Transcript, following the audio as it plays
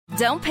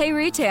Don't pay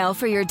retail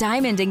for your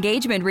diamond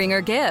engagement ring or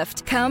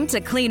gift. Come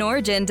to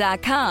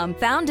CleanOrigin.com.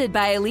 Founded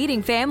by a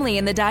leading family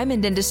in the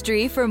diamond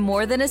industry for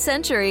more than a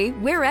century,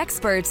 we're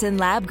experts in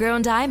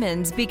lab-grown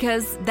diamonds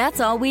because that's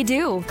all we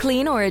do.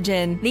 Clean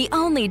Origin, the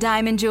only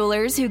diamond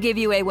jewelers who give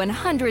you a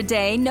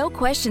 100-day, no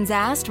questions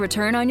asked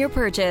return on your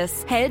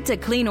purchase. Head to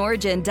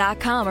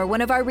CleanOrigin.com or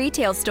one of our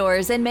retail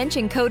stores and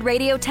mention code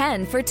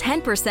Radio10 for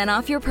 10%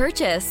 off your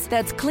purchase.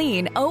 That's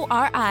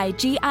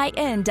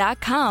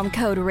CleanOrigin.com,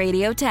 code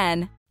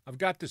Radio10. I've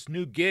got this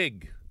new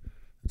gig.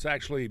 It's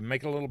actually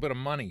making a little bit of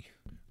money.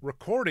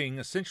 Recording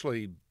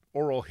essentially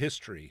oral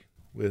history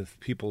with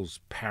people's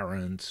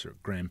parents or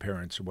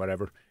grandparents or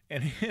whatever.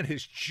 And it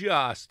is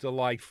just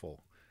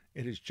delightful.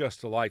 It is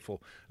just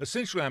delightful.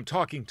 Essentially, I'm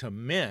talking to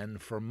men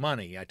for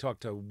money. I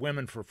talk to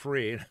women for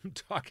free, and I'm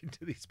talking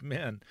to these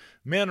men.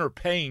 Men are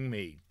paying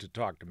me to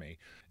talk to me.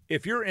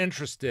 If you're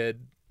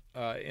interested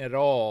at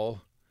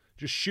all,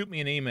 just shoot me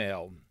an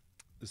email.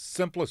 The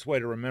simplest way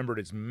to remember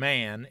it is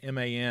man,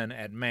 M-A-N,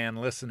 at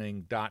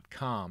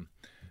manlistening.com.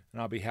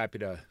 And I'll be happy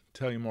to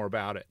tell you more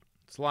about it.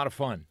 It's a lot of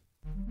fun.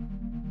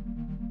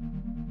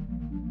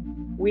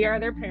 We are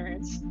their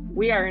parents.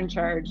 We are in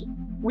charge.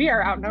 We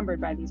are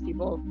outnumbered by these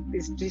people,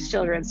 these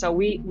children. So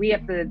we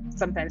have to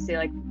sometimes say,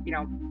 like, you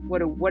know,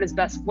 what's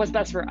best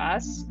for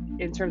us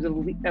in terms of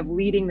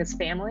leading this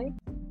family.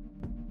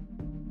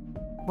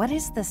 What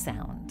is the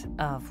sound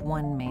of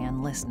one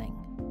man listening?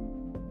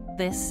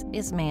 This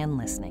is Man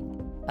Listening,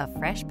 a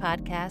fresh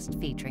podcast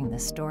featuring the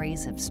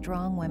stories of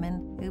strong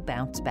women who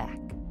bounce back.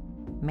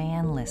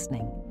 Man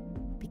Listening,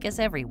 because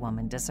every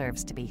woman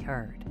deserves to be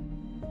heard.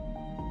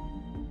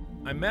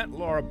 I met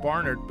Laura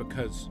Barnard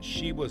because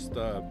she was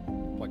the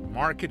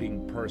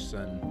marketing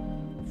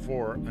person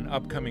for an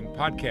upcoming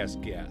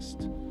podcast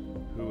guest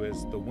who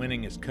is the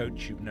winningest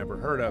coach you've never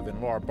heard of,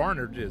 and Laura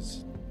Barnard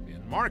is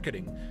in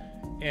marketing.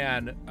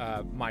 And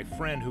my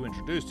friend who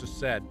introduced us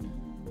said,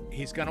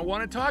 he's going to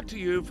want to talk to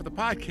you for the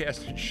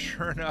podcast. And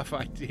sure enough,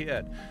 I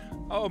did.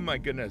 Oh my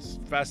goodness.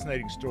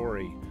 Fascinating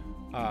story.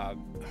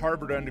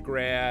 Harvard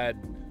undergrad,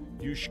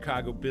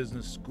 UChicago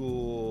Business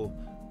School,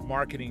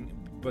 marketing.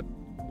 But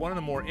one of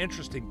the more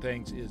interesting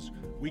things is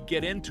we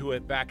get into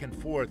it back and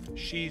forth.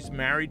 She's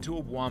married to a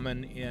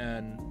woman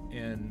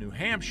in New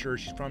Hampshire.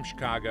 She's from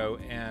Chicago.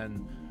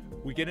 And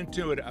we get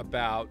into it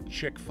about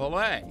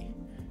Chick-fil-A.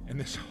 And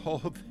this whole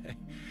thing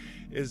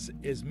is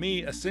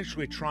me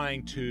essentially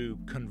trying to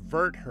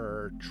convert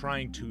her,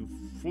 trying to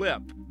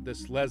flip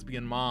this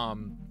lesbian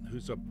mom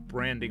who's a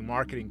branding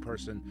marketing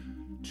person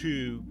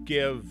to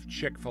give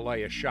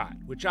Chick-fil-A a shot,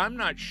 which I'm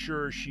not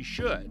sure she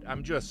should.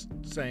 I'm just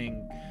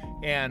saying,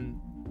 and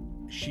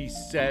she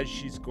says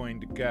she's going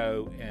to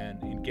go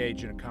and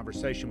engage in a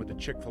conversation with the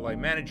Chick-fil-A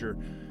manager.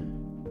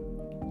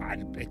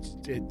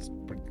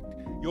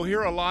 You'll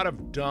hear a lot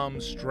of dumb,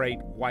 straight,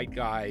 white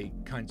guy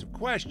kinds of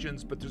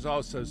questions, but there's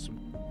also some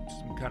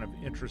kind of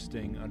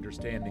interesting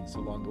understandings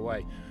along the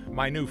way.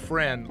 My new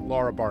friend,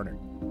 Laura Barnard.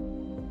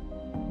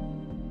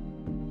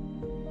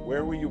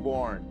 Where were you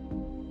born?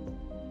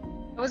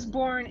 I was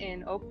born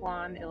in Oak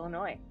Lawn,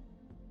 Illinois.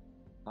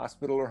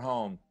 Hospital or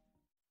home?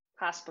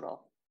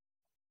 Hospital.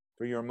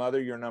 For your mother,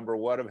 you're number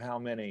what of how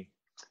many?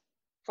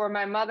 For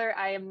my mother,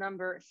 I am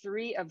number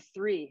 3 of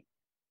 3.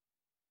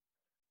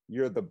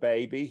 You're the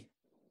baby?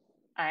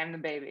 I am the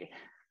baby.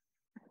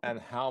 And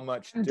how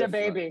much The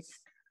baby.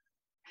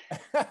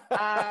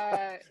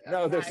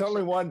 No, there's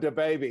only one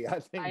baby.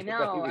 I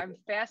know. I'm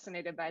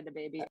fascinated by the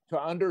baby.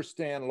 To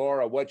understand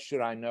Laura, what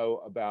should I know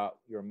about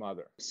your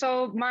mother?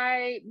 So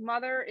my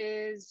mother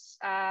is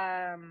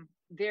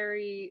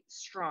very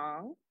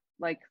strong,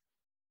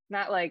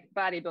 not like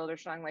bodybuilder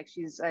strong, like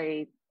she's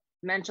a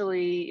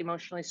mentally,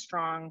 emotionally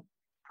strong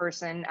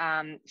person.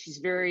 She's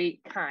very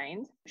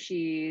kind.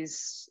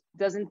 She's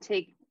doesn't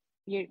take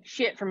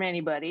shit from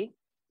anybody.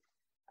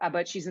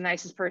 But she's the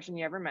nicest person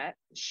you ever met.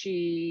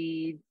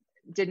 She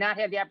did not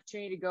have the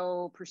opportunity to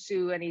go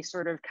pursue any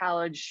sort of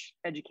college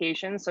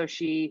education. So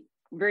she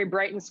very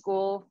bright in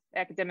school,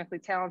 academically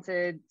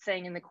talented,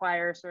 sang in the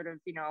choir, sort of,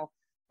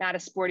 not a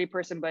sporty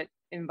person, but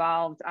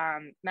involved.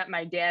 Met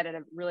my dad at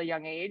a really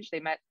young age. They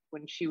met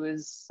when she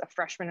was a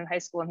freshman in high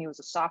school and he was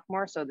a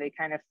sophomore. So they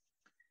kind of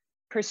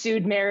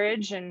pursued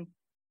marriage, and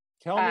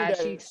tell me that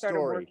she started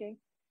story. working.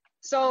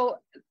 So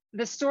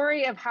the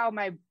story of how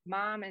my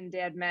mom and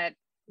dad met,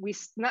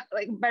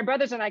 my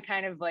brothers and I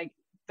kind of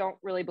don't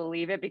really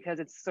believe it because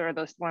it's sort of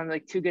those one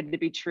too good to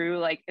be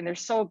true. And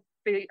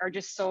they are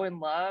just so in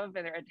love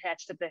and they're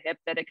attached at the hip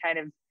that it kind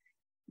of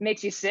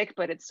makes you sick,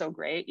 but it's so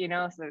great,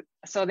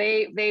 So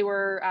they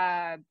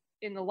were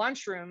in the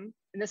lunchroom,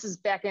 and this is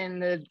back in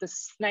the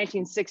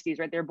 1960s,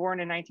 right? They were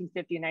born in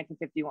 1950 and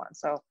 1951.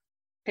 So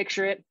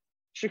picture it,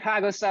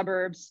 Chicago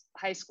suburbs,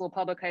 high school,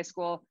 public high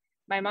school.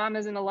 My mom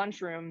is in the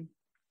lunchroom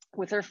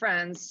with her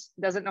friends,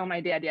 doesn't know my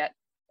dad yet.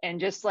 And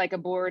just like a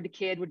bored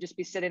kid would just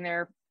be sitting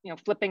there,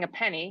 flipping a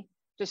penny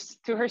just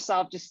to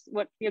herself, just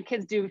what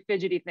kids do,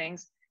 fidgety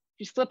things.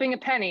 She's flipping a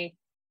penny.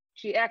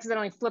 She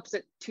accidentally flips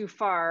it too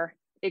far.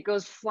 It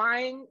goes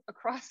flying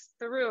across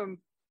the room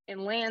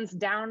and lands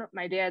down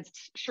my dad's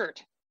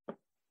shirt.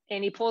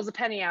 And he pulls a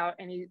penny out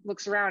and he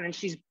looks around and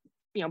she's,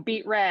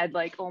 beat red,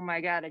 like, oh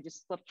my God, I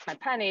just slipped my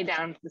penny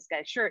down this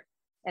guy's shirt.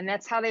 And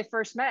that's how they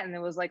first met. And it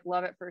was like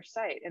love at first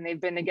sight. And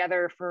they've been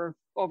together for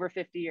over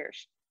 50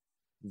 years.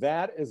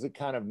 That is a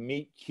kind of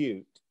meet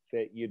cute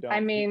that you don't.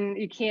 I mean,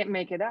 you can't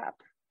make it up.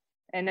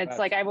 And it's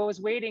like, I was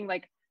waiting,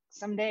 like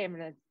someday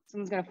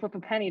someone's going to flip a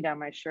penny down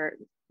my shirt.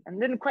 And it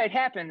didn't quite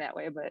happen that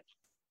way, but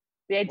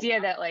the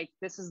idea that like,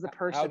 this is the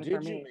person for me. How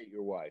did you meet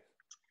your wife?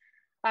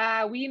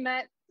 We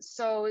met,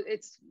 so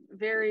it's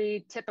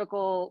very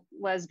typical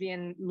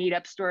lesbian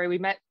meetup story. We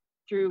met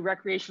through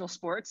recreational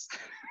sports.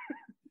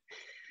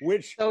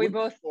 Which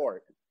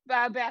sport?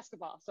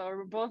 Basketball. So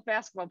we're both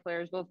basketball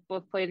players,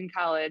 both played in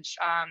college.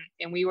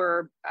 And we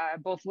were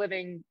both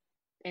living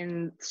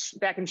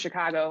back in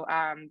Chicago.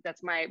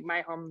 That's my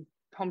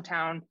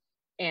hometown.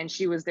 And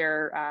she was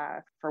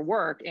there for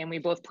work. And we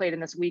both played in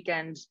this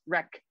weekend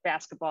rec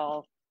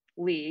basketball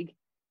league.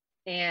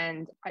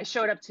 And I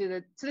showed up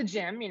to the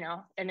gym,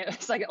 and it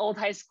was like an old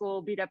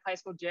beat up high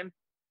school gym,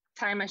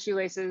 tie my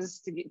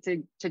shoelaces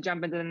to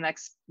jump into the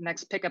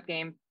next pickup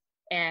game.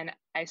 And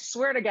I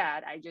swear to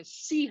God, I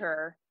just see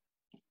her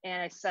and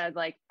I said,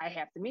 like, I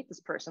have to meet this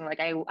person. Like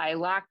I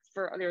locked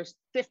there's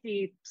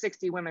 50,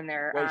 60 women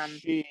there.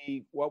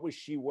 What was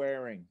she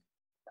wearing?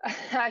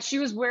 She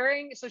was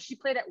wearing, so she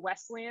played at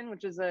Wesleyan,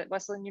 which is a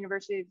Wesleyan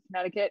University of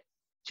Connecticut.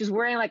 She was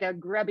wearing like a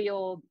grubby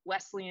old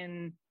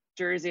Wesleyan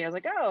jersey. I was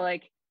like, oh,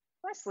 like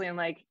Wesleyan,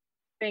 like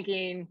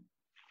thinking,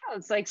 oh,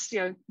 it's like,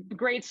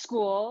 great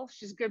school.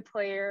 She's a good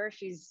player.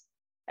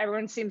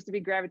 Everyone seems to be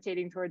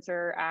gravitating towards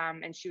her.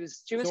 And she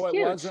was so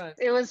cute.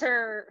 It was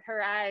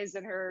her eyes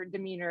and her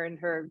demeanor and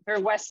her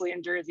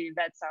Wesleyan jersey.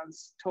 That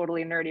sounds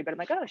totally nerdy, but I'm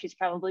like, oh, she's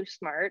probably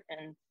smart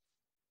and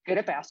good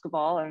at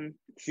basketball and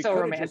she so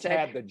romantic. Just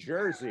had the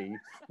jersey.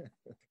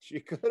 She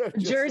could have.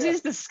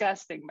 Jersey's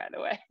disgusting, by the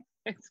way.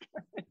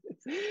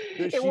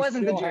 It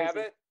wasn't the jersey. Have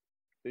it?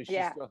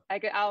 Yeah,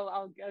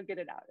 I'll get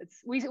it out.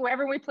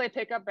 Whenever we play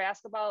pickup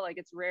basketball, like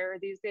it's rare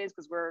these days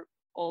because we're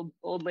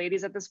old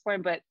ladies at this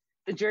point, but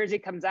the jersey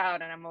comes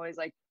out and I'm always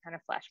like kind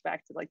of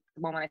flashback to like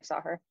the moment I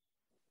saw her.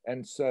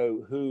 And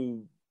so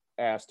who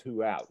asked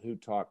who out? Who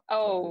talked?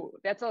 Oh,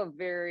 that's a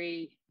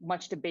very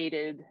much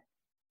debated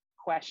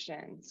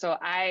question. So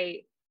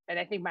I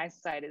think my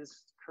side is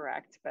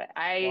correct, but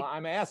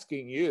I'm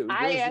asking you.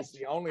 This is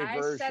the only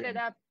version. I set it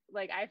up,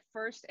 like I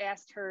first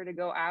asked her to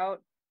go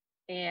out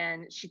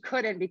and she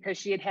couldn't because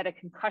she had a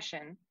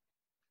concussion.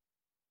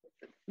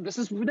 This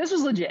was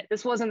legit.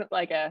 This wasn't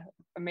like a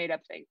made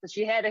up thing. So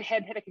she had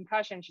a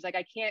concussion. She's like,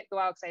 I can't go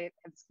out because I have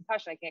this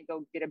concussion. I can't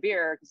go get a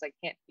beer because I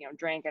can't,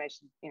 drink, and I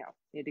should,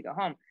 need to go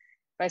home.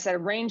 But I said a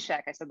rain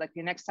check. I said like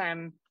the next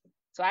time.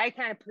 So I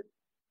kind of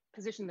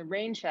positioned the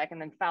rain check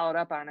and then followed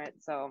up on it.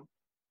 So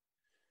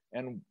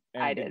and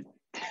I did.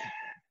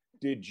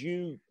 Did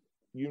you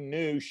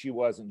knew she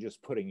wasn't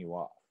just putting you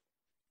off?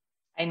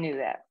 I knew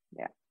that.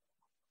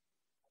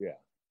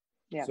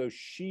 Yeah. So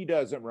she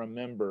doesn't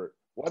remember.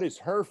 What is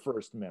her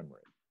first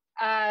memory?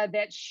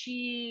 That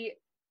she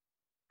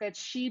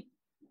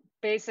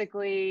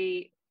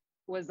basically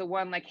was the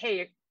one like,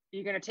 hey,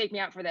 you're going to take me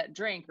out for that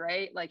drink,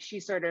 right? Like she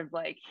sort of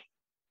like,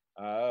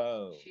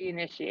 she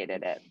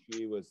initiated it.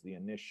 She was the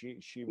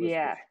She was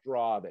the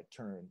straw that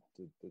turned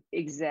to the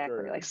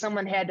exactly. Like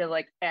someone had to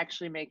like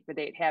actually make the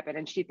date happen,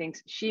 and she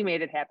thinks she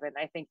made it happen.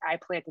 I think I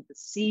planted the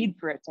seed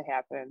for it to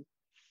happen.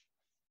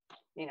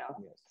 Yes.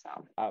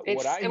 So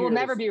it will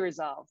never be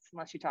resolved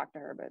unless you talk to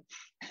her. But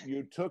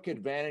you took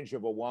advantage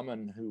of a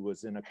woman who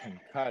was in a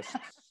concussed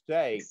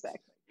state. Exactly.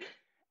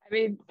 I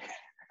mean,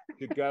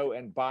 to go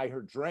and buy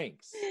her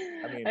drinks.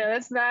 I mean,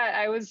 that's not.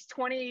 I was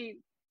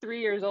 23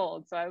 years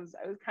old, so I was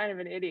kind of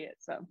an idiot.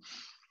 So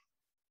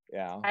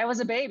yeah, I was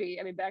a baby.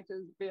 I mean, I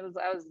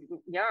was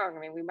young. I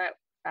mean, we met.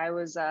 I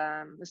was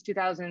it was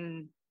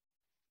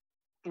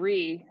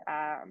 2003.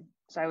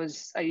 So I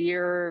was a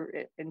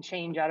year and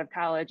change out of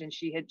college, and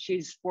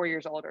she's 4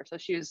 years older. So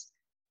she was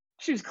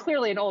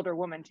clearly an older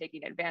woman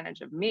taking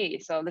advantage of me.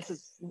 So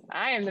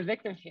I am the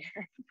victim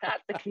here,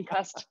 not the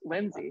concussed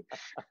Lindsay.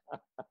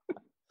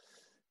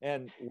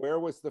 And where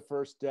was the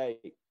first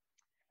date?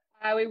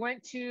 We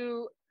went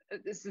to,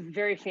 this is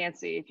very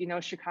fancy. If you know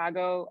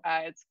Chicago,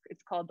 it's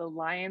called the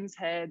Lion's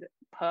Head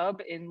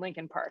Pub in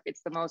Lincoln Park.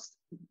 It's the most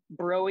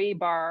bro-y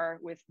bar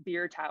with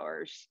beer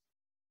towers.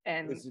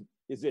 And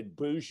is it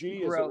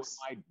bougie? Gross.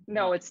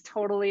 No, it's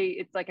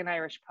like an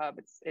Irish pub.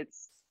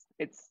 It's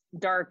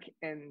dark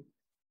and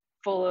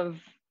full of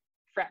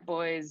frat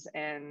boys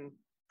and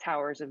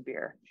towers of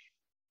beer.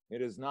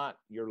 It is not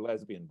your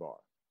lesbian bar.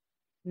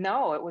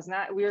 No, it was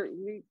not.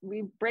 We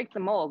break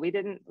the mold. We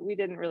didn't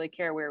really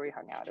care where we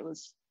hung out. It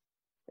was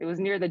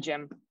near the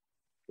gym.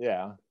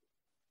 Yeah.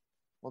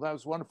 Well, that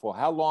was wonderful.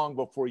 How long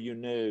before you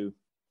knew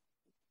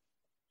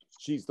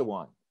she's the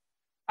one?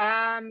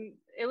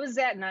 It was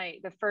that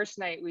night, the first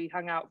night we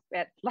hung out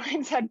at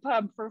Lion's Head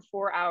Pub for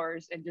 4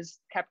 hours and just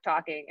kept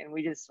talking. And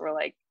we just were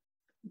like,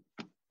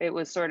 it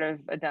was sort of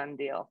a done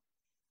deal.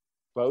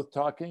 Both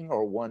talking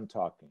or one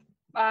talking?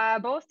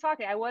 Both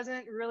talking. I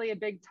wasn't really a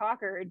big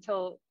talker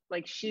until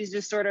like, she's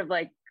just sort of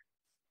like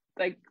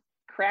like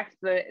cracked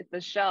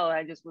the shell.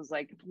 I just was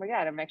like, oh my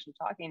God, I'm actually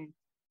talking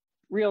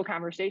real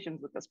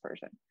conversations with this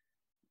person.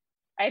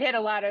 I'd had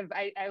a lot of,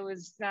 I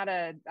was not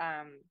a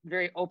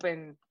very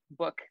open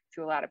book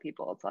to a lot of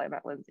people until I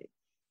met Lindsay.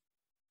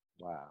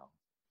 Wow.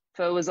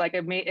 So it was like,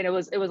 it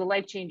was a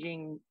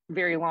life-changing,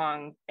 very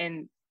long,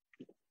 and,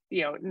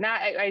 you know,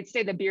 not, I'd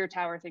say the beer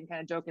tower thing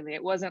kind of jokingly,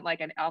 it wasn't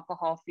like an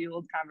alcohol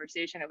fueled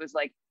conversation. It was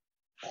like,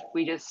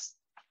 we just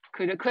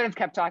could have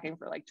kept talking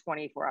for like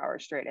 24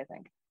 hours straight, I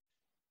think.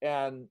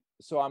 And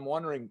so I'm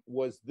wondering,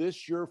 was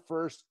this your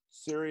first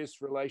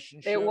serious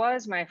relationship? It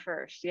was my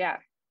first, yeah.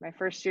 My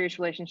first serious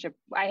relationship.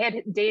 I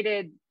had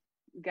dated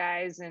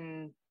guys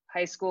in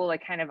high school,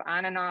 like kind of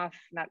on and off.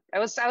 I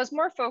was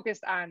more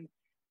focused on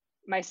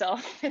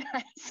myself in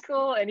high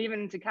school and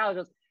even into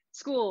college.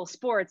 School,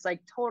 sports,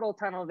 like total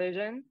tunnel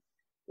vision,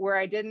 where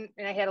I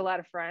had a lot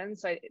of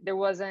friends. So there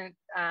wasn't,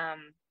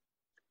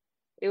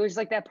 it was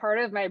like that part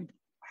of my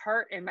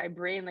heart and my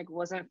brain like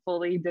wasn't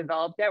fully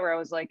developed yet, where I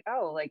was like,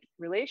 oh, like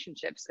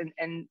relationships.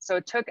 And so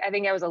I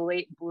think I was a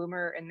late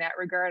bloomer in that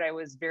regard. I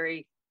was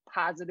very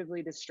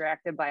positively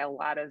distracted by a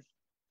lot of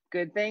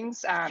good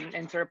things,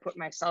 and sort of put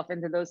myself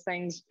into those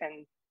things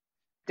and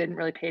didn't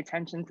really pay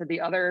attention to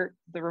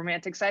the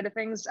romantic side of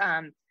things.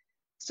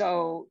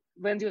 So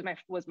Lindsay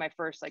was my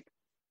first like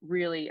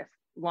really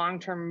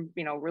long-term,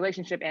 you know,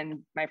 relationship, and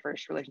my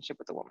first relationship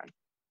with a woman.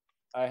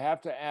 I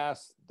have to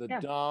ask the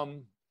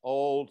dumb,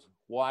 old,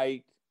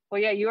 white,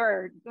 well, yeah, you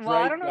are. Well,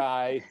 I don't know.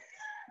 Guy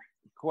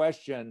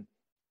question.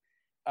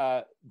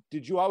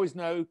 Did you always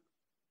know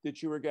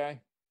that you were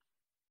gay?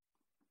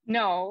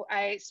 No,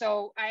 I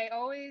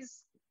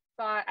always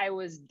thought I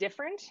was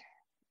different,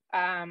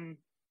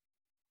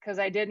 because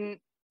I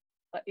didn't,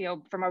 you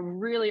know, from a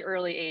really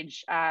early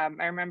age. I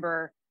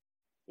remember,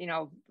 you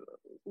know,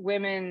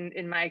 women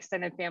in my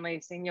extended family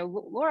saying, you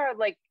know, Laura,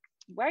 like,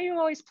 why are you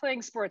always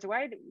playing sports?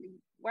 Why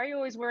are you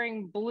always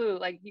wearing blue?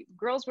 Like,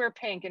 girls wear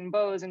pink and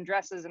bows and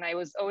dresses. And I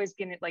was always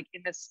getting like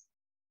in this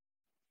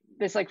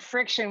like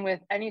friction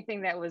with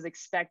anything that was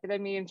expected of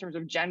me in terms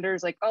of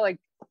genders, like, oh, like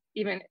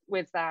even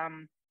with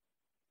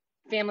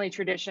family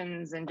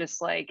traditions and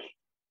just like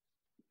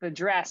the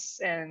dress.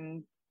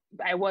 And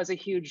I was a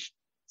huge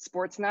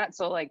sports nut.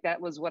 So like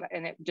that was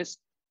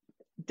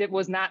it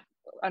was not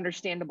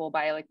understandable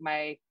by like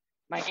my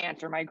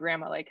aunt or my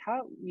grandma, like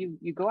how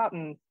you go out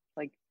and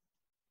like,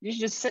 you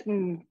should just sit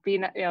and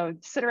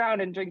sit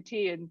around and drink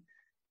tea and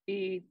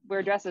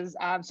wear dresses.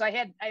 So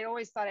I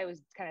always thought I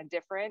was kind of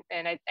different.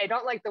 And I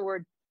don't like the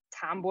word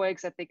tomboy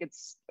because I think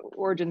its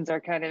origins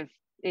are kind of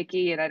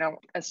icky and I don't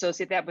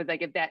associate that, but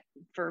like if that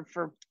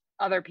for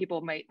other people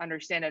might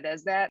understand it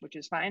as that, which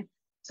is fine.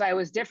 So I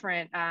was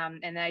different.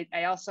 And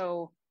I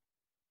also,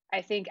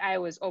 I think I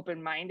was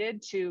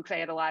open-minded to, because I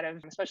had a lot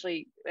of,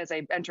 especially as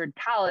I entered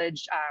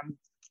college,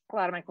 a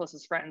lot of my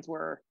closest friends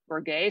were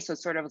gay. So it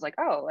sort of was like,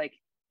 oh, like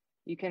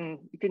you can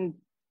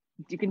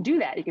do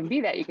that. You can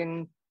be that. You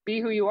can be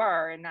who you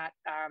are and not,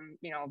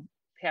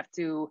 have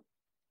to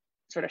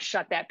sort of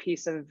shut that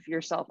piece of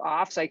yourself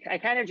off. So I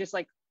kind of just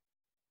like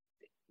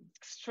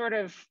sort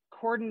of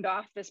cordoned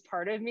off this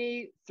part of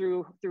me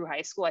through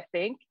high school, I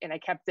think. And I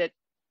kept it,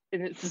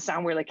 and it's to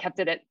sound weird, like kept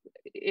it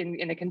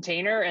in a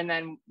container. And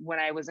then when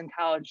I was in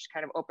college,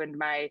 kind of opened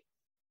my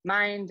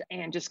mind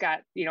and just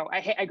got,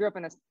 I grew up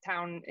in this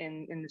town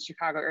in the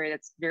Chicago area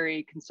that's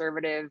very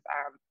conservative,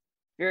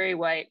 very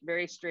white,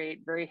 very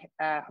straight, very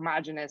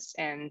homogenous,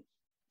 and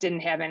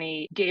didn't have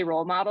any gay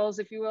role models,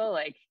 if you will.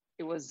 Like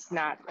it was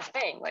not a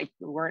thing. Like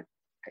we weren't,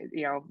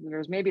 there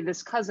was maybe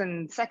this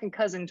second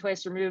cousin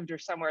twice removed or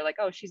somewhere, like,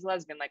 oh, she's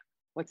lesbian. Like,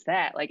 what's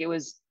that? Like it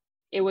was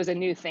a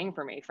new thing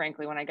for me,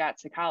 frankly, when I got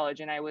to college.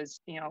 And I was,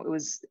 it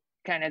was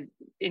kind of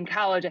in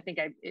college, I think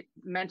it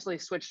mentally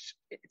switched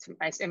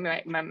to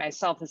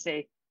myself to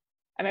say,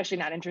 I'm actually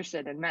not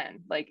interested in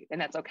men, like,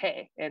 and that's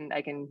okay. And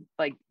I can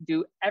like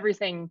do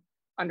everything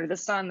under the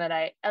sun that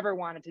I ever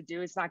wanted to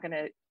do. It's not going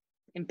to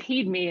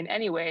impede me in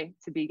any way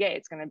to be gay.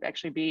 It's going to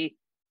actually be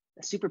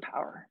a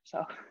superpower.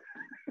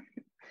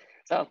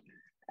 So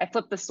I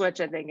flipped the switch,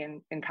 I think,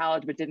 in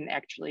college, but didn't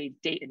actually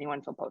date anyone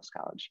until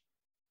post-college.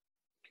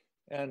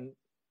 And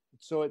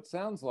so it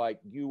sounds like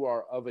you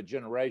are of a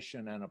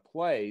generation and a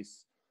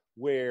place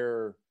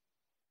where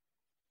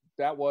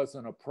that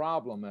wasn't a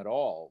problem at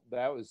all.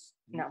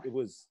 It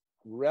was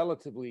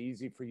relatively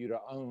easy for you to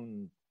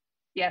own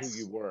who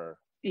you were.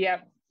 Yeah,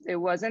 it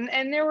was. And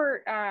there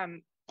were,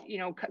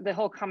 the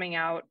whole coming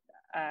out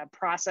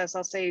process,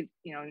 I'll say,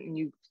 and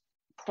you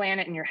plan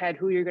it in your head,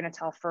 who you're going to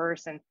tell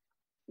first. And,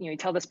 you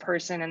tell this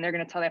person and they're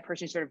going to tell that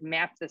person, you sort of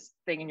map this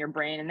thing in your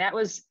brain. And that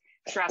was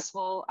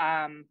stressful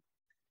to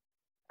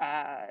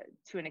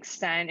an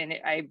extent. And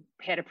I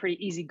had a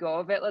pretty easy go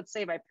of it. Let's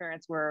say my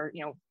parents were,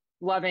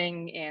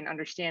 loving and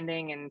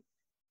understanding. And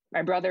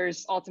my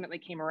brothers ultimately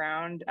came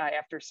around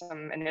after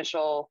some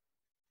initial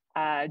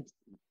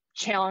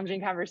challenging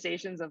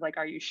conversations of like,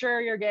 are you sure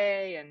you're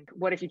gay? And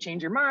what if you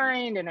change your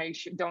mind? And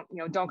don't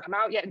come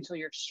out yet until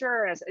you're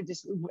sure. And I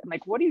just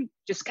like, what do you,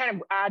 just kind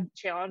of odd,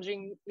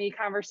 challenging me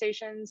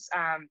conversations.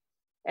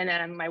 And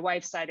then on my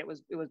wife's side, it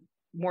was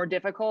more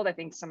difficult. I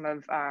think some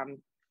of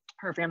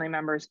her family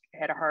members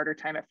had a harder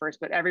time at first,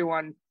 but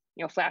everyone,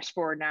 flash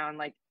forward now and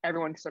like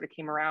everyone sort of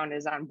came around,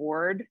 is on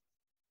board,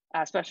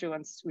 especially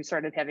once we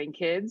started having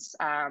kids.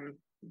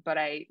 But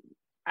I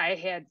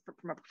had,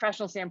 from a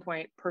professional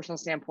standpoint, personal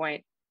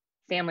standpoint,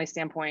 family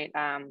standpoint,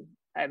 I'm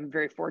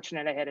very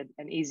fortunate. I had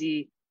an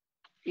easy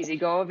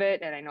go of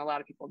it. And I know a lot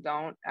of people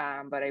don't,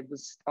 but I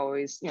was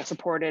always,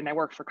 supported. And I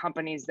worked for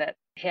companies that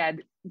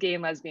had gay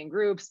and lesbian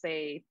groups.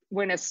 They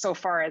went so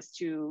far as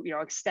to,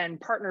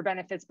 extend partner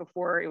benefits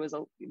before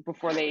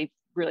they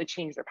really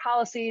changed their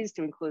policies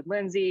to include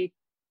Lindsay.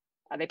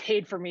 They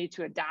paid for me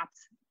to adopt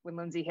when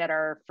Lindsay had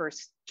our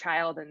first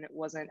child, and it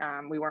wasn't,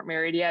 we weren't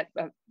married yet,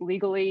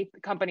 legally.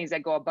 The companies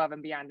that go above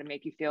and beyond to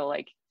make you feel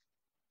like,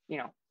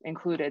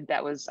 included,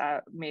 that was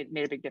made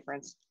a big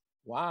difference.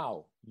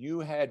 Wow. You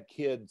had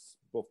kids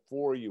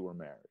before you were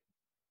married?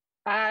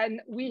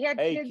 And we had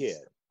kids. Kid.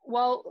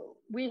 Well,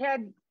 we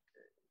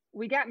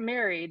got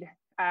married.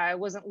 It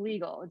wasn't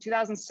legal. In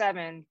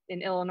 2007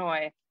 in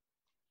Illinois,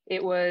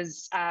 it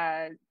was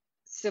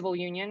civil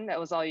union. That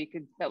was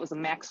the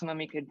maximum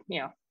you could,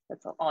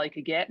 that's all you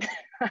could get.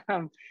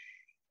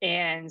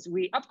 And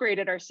we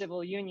upgraded our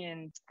civil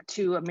union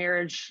to a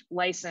marriage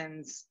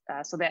license.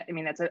 So that,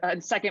 that's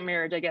a second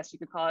marriage, I guess you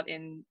could call it,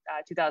 in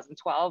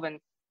 2012. And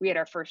we had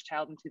our first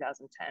child in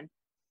 2010.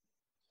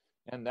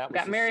 And that was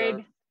got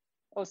married,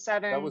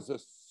 07. That was a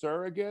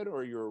surrogate,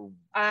 or your?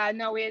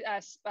 No, we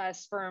had a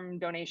sperm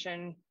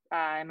donation,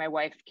 and my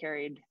wife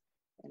carried,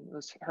 and it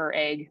was her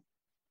egg.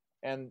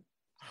 And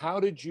how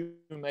did you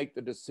make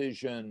the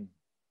decision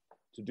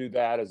to do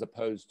that as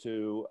opposed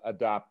to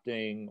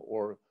adopting,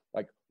 or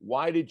like,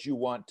 why did you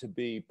want to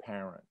be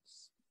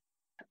parents?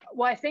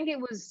 Well, I think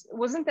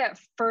wasn't that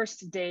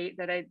first date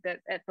that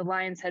at the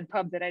Lion's Head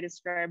pub that I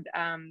described.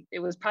 It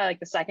was probably like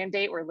the second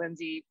date where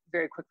Lindsay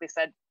very quickly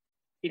said,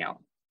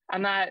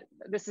 I'm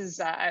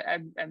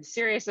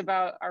serious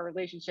about our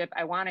relationship.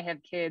 I want to have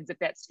kids. If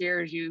that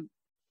scares you,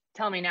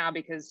 tell me now,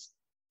 because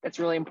that's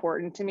really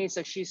important to me.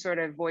 So she sort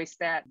of voiced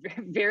that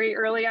very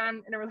early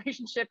on in a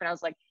relationship. And I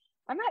was like,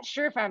 I'm not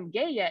sure if I'm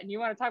gay yet. And you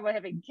want to talk about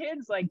having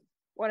kids? Like,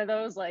 one of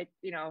those, like,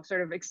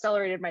 sort of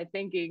accelerated my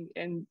thinking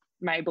and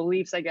my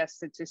beliefs, I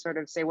guess, to sort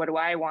of say, what do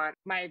I want?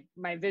 My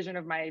vision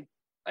of my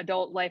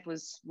adult life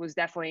was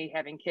definitely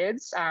having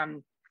kids,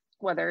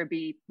 whether it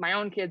be my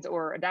own kids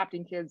or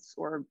adopting kids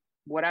or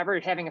whatever,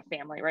 having a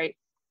family, right?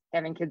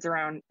 Having kids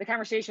around. The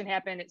conversation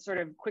happened. It sort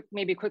of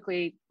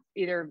quickly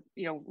either,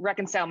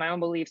 reconcile my own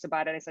beliefs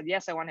about it. I said,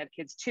 yes, I want to have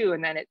kids too.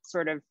 And then it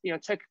sort of,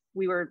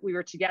 we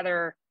were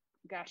together,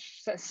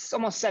 gosh,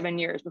 almost 7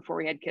 years before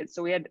we had kids.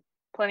 So we had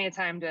plenty of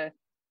time to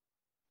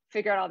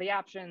figure out all the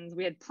options.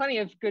 We had plenty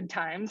of good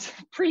times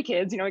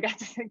pre-kids, we got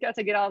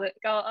to get all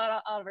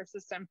out of our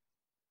system.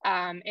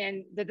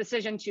 And the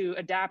decision to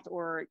adopt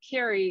or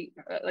carry,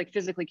 like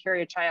physically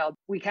carry a child,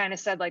 we kind of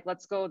said, like,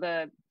 let's go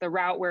the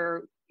route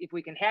where if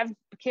we can have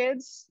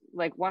kids,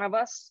 like one of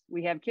us,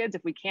 we have kids.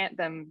 If we can't,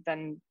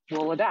 then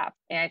we'll adopt.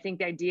 And I think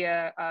the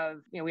idea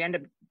of, we end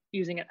up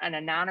using an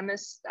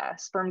anonymous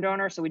sperm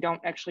donor. So we don't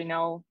actually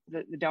know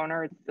the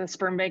donor. The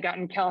sperm bank out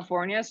in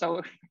California.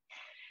 So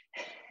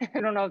I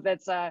don't know if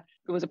that's it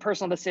was a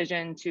personal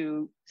decision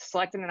to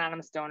select an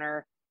anonymous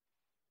donor.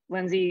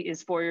 Lindsay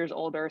is 4 years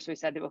older. So we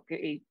said,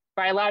 okay,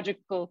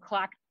 biological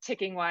clock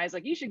ticking wise,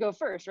 like, you should go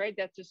first, right?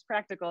 That's just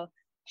practical.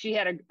 She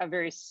had a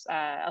very,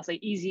 I'll say,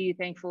 easy,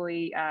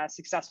 thankfully,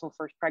 successful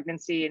first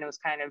pregnancy. And it was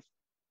kind of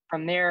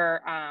from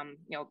there,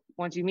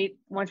 once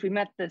we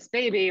met this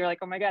baby, you're like,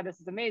 oh my God, this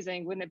is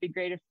amazing. Wouldn't it be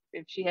great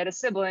if she had a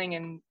sibling?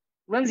 And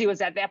Lindsay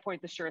was at that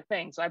point the sure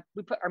thing. So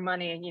we put our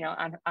money,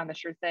 on the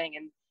sure thing,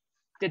 and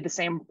did the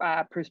same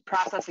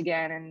process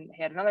again, and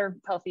had another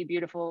healthy,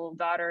 beautiful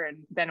daughter. And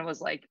then it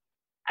was like,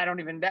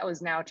 that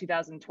was now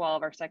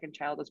 2012, our second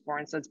child was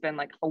born. So it's been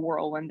like a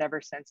whirlwind ever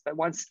since. But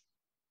once,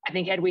 I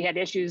think, had we had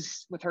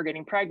issues with her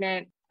getting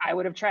pregnant, I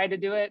would have tried to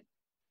do it.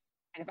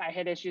 And if I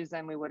had issues,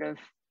 then we would have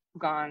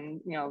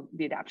gone,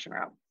 the adoption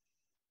route.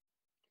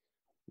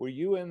 Were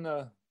you in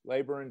the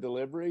labor and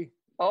delivery?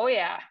 Oh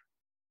yeah.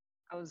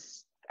 I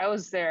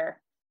was there.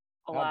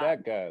 How'd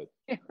that go?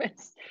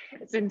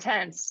 It's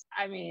intense.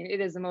 It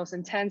is the most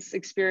intense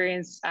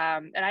experience.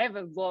 And I have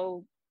a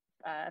low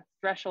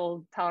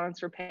threshold tolerance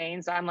for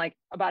pain. So I'm like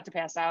about to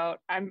pass out.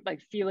 I'm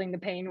like feeling the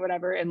pain,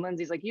 whatever. And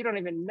Lindsay's like, you don't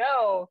even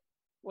know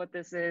what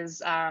this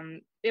is.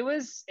 It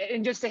was,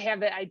 and just to have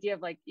the idea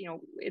of like,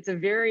 it's a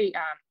very,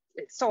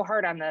 it's so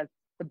hard on the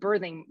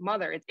birthing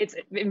mother. It's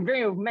in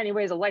very many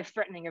ways a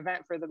life-threatening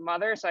event for the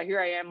mother. So here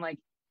I am, like,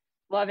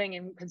 loving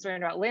and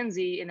concerned about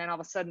Lindsay, and then all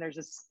of a sudden there's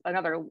this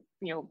another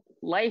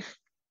life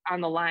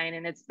on the line,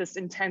 and it's this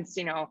intense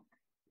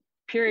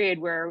period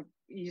where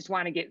you just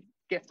want to get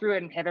through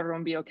it and have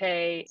everyone be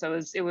okay. So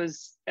it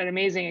was an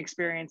amazing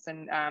experience,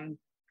 and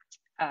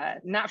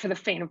not for the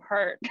faint of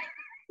heart.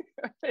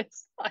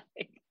 It's like,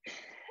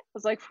 I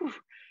was like, whew.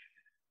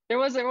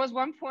 there was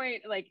one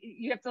point, like,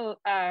 you have to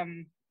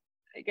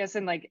I guess,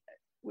 in like,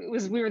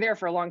 we were there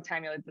for a long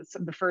time.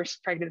 The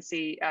first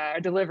pregnancy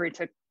delivery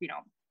took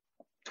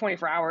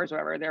 24 hours or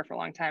whatever, there for a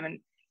long time. And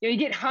you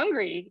get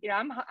hungry,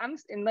 I'm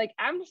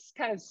just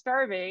kind of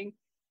starving.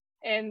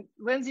 And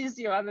Lindsay's,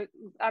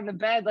 on the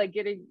bed, like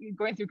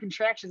going through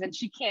contractions, and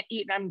she can't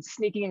eat. And I'm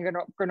sneaking a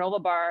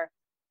granola bar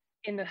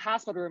in the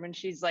hospital room, and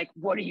she's like,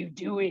 "What are you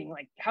doing?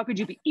 Like, how could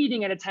you be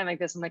eating at a time like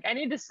this?" I'm like, "I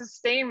need to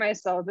sustain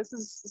myself. This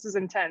is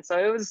intense."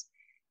 So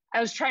I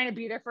was trying to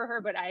be there for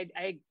her, but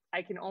I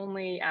can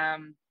only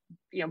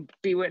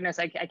be witness.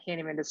 I can't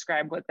even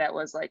describe what that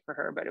was like for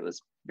her, but it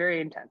was very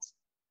intense.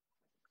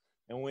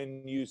 And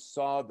when you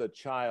saw the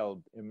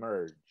child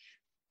emerge,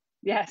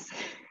 yes.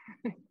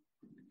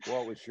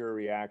 What was your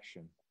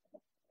reaction?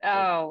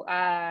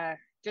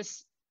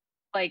 Just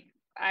like,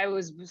 I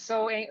was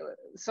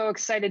so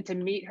excited to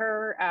meet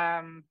her.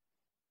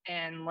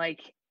 And like,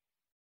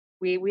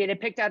 we had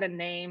picked out a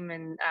name,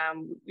 and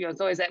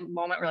it's always that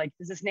moment where like,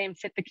 does this name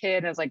fit the kid?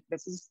 And I was like,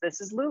 this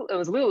is Lulu. It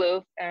was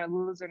Lulu, and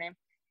Lulu's her name.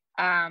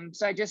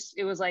 So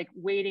it was like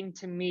waiting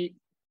to meet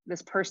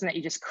this person that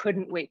you just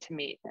couldn't wait to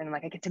meet, and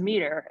like I get to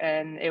meet her,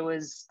 and it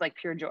was like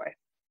pure joy.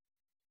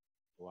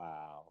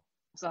 Wow,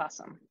 it's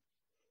awesome.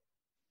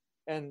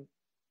 And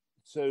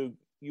so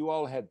you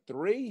all had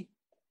 3?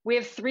 We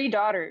have 3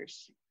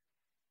 daughters.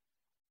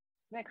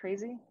 Isn't that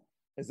crazy?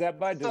 Is that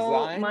by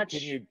design? Much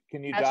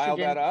can you dial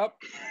that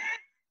up?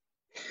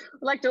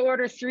 I'd like to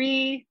order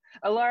 3,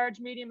 a large,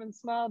 medium, and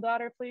small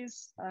daughter,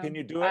 please. Can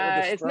you do it with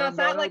a sperm it's not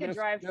donor? like a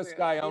drive-through. This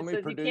guy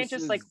only produces. You can't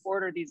just like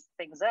order these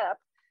things up.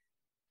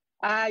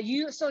 I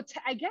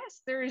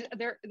guess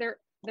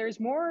there's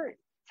more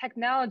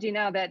technology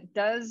now that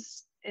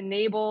does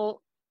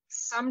enable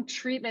some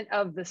treatment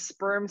of the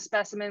sperm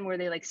specimen, where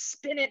they like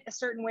spin it a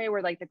certain way,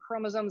 where like the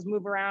chromosomes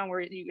move around,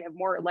 where you have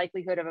more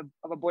likelihood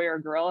of a boy or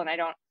a girl. And I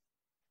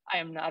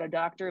am not a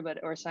doctor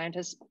or a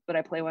scientist, but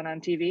I play one on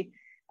TV.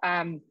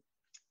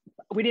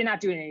 We did not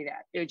do any of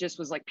that. It just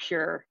was like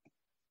pure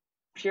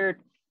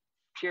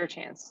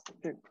chance,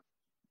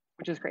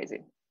 which is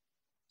crazy.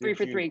 3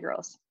 for 3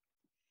 girls.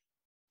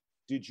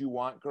 Did you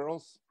want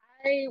girls?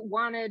 I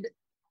wanted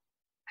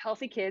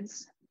healthy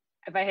kids.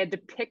 If I had to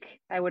pick,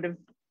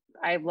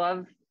 I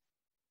love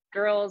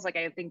girls. Like,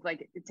 I think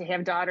like to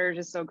have daughters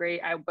is so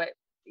great. But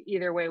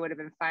either way would have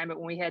been fine. But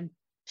when we had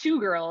 2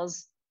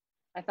 girls,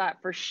 I thought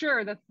for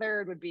sure the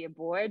third would be a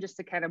boy, just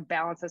to kind of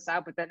balance us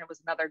out. But then it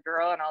was another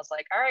girl, and I was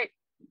like, all right,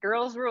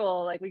 girls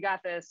rule. Like, we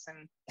got this.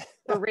 And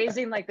we're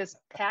raising like this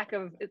pack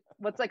of,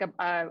 what's like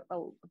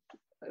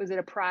was it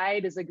a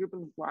pride? Is a group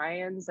of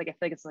lions? Like, I feel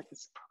like it's like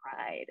this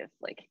pride of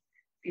like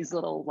these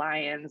little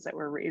lions that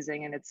we're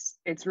raising, and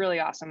it's really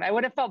awesome. I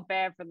would have felt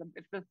bad for them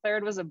if the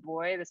third was a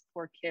boy. This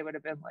poor kid would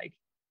have been like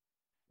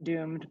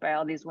doomed by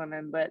all these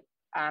women. But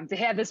to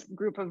have this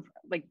group of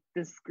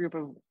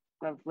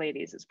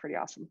ladies is pretty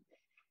awesome.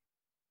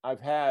 I've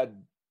had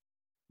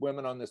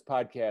women on this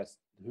podcast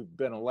who've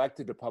been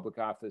elected to public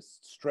office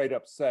straight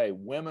up say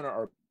women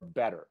are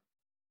better.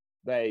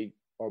 They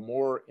are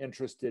more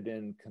interested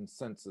in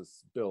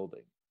consensus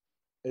building.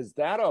 Is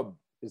that a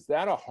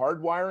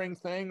hardwiring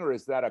thing, or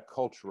is that a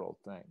cultural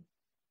thing?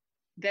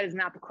 That is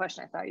not the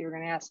question I thought you were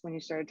going to ask when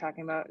you started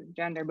talking about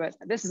gender, but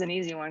this is an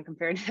easy one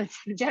compared to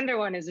the gender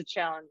one. Is a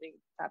challenging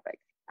topic.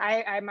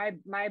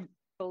 My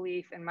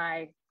belief and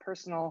my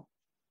personal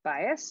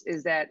bias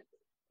is that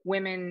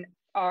women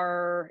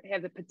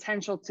have the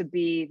potential to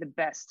be the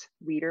best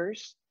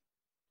leaders.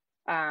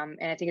 And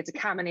I think it's a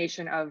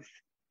combination of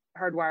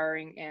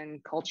hardwiring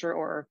and culture,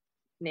 or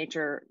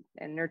nature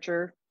and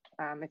nurture,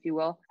 if you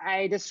will.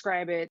 I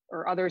describe it,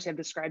 or others have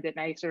described it,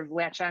 and I sort of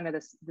latch onto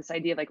this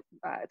idea of like,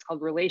 it's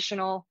called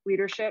relational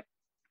leadership.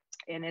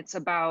 And it's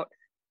about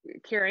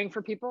caring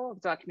for people.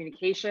 It's about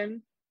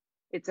communication.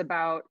 It's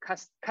about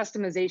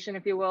customization,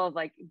 if you will, of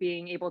like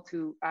being able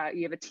to,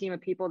 you have a team of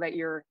people that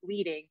you're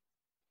leading,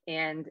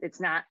 and it's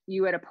not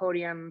you at a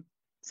podium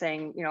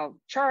saying,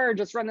 charge,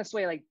 let's run this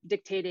way, like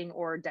dictating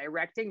or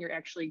directing. You're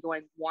actually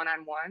going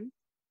one-on-one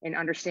and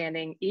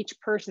understanding each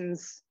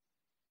person's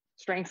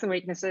strengths and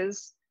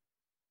weaknesses,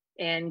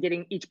 and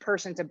getting each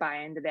person to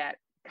buy into that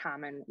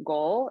common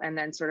goal, and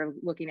then sort of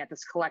looking at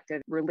this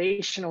collective,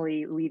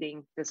 relationally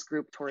leading this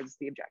group towards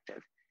the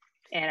objective.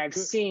 And I've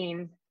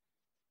seen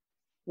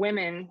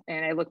women,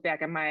 and I look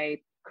back at my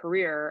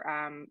career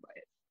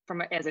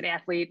as an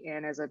athlete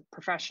and as a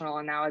professional,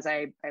 and now as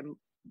I'm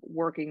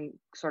working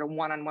sort of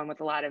one-on-one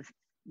with a lot of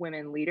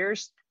women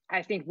leaders,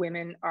 I think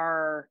women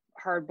are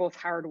both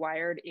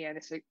hardwired and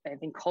I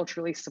think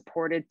culturally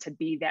supported to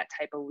be that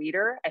type of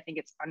leader. I think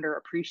it's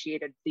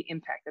underappreciated the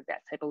impact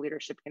that type of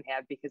leadership can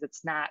have, because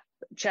it's not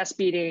chest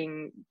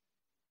beating,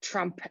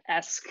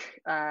 Trump-esque,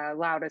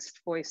 loudest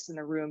voice in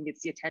the room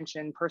gets the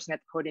attention, person at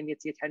the podium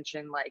gets the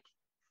attention, like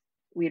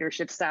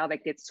leadership style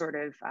that gets sort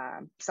of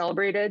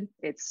celebrated.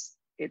 It's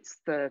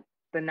the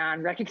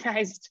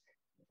non-recognized,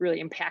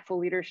 really impactful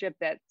leadership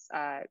that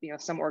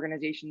some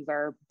organizations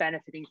are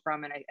benefiting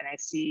from, and I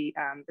see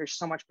there's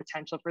so much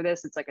potential for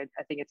this. It's like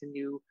I think it's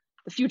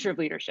the future of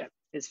leadership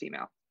is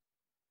female,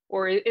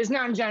 or is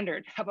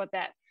non-gendered. How about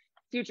that?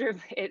 Future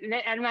of it. And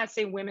I'm not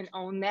saying women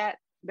own that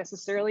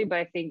necessarily, but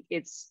I think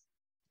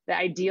the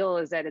ideal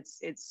is that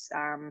it's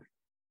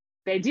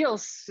the ideal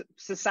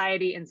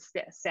society and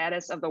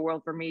status of the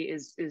world for me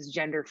is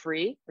gender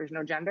free. There's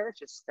no gender. It's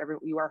just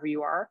you are who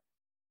you are.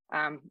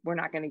 We're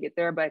not going to get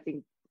there, but I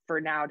think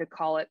for now to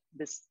call it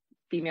this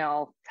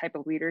female type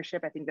of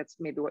leadership, I think that's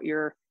maybe what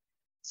you're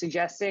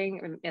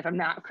suggesting. If I'm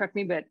not, correct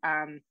me, but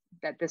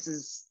that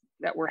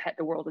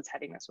the world is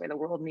heading this way. The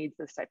world needs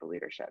this type of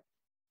leadership.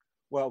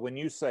 Well, when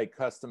you say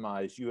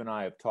customize, you and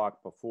I have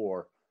talked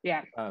before.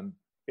 Yeah.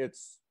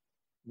 It's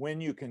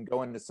when you can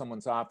go into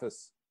someone's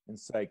office and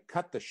say,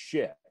 cut the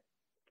shit.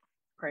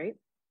 Right.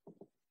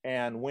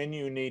 And when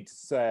you need to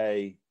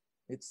say,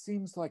 it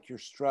seems like you're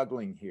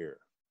struggling here.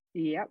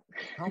 Yep.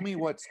 Tell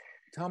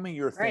me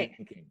your right.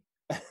 thinking.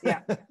 Yeah,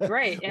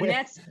 right. And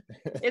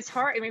it's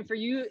hard. I mean, for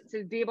you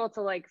to be able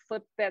to like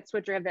flip that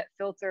switch or have that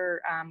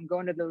filter, go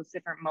into those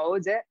different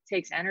modes, it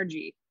takes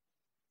energy.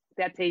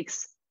 You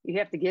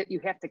have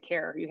to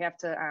care. You have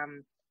to,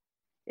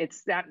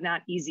 it's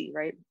not easy,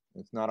 right?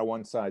 It's not a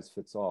one size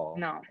fits all.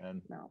 No.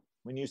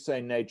 When you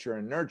say nature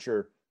and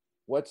nurture,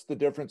 what's the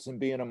difference in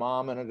being a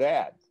mom and a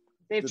dad?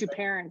 They have two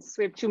parents.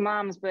 We have two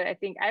moms, but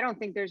I don't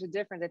think there's a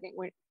difference.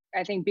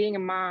 I think being a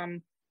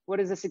mom, what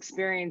does this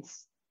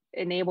experience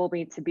enable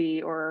me to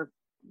be or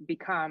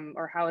become,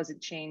 or how has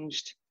it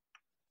changed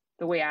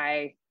the way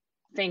I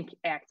think,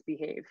 act,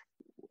 behave?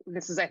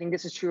 I think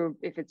this is true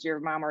if it's your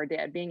mom or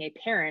dad. Being a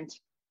parent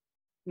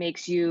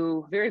makes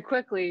you very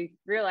quickly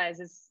realize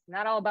it's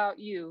not all about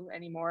you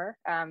anymore.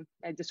 I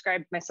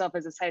described myself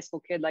as this high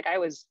school kid, like I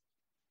was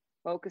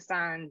focused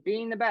on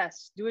being the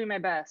best, doing my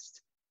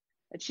best,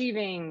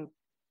 achieving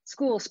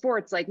school,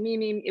 sports, like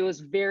me. It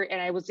was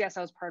and I was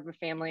part of a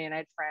family and I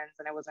had friends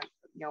and I wasn't,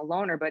 a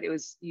loner, but it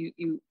was,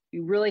 you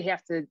really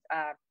have to,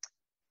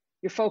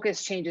 your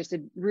focus changes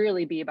to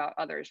really be about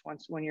others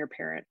when you're a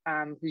parent,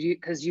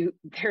 because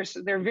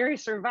their very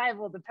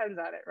survival depends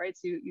on it, right?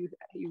 So you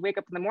wake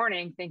up in the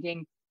morning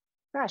thinking,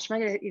 gosh, am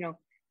I gonna,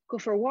 go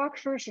for a walk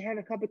first or have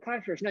a cup of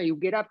coffee first? No, you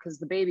get up because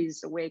the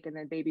baby's awake and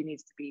the baby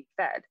needs to be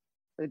fed.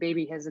 Or the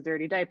baby has a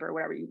dirty diaper or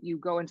whatever. You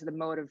go into the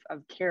mode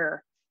of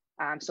care.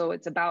 So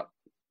it's about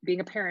being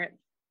a parent,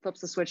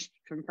 flips the switch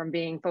from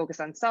being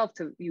focused on self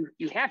to you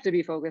have to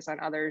be focused on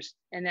others.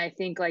 And I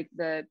think like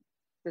the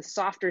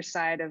softer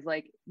side of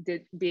like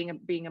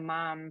being a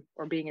mom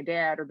or being a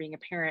dad or being a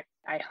parent,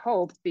 I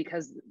hope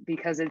because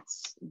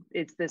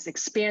it's this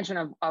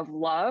expansion of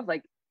love.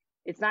 Like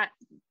it's not,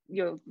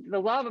 the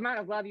amount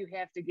of love you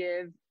have to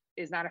give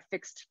is not a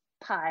fixed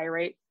pie,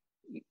 right?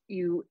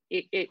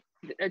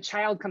 A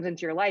child comes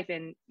into your life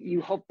and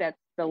you hope that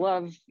the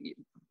love,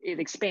 it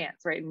expands,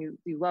 right? And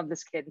you love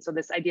this kid. And so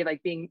this idea of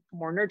like being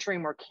more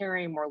nurturing, more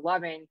caring, more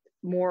loving,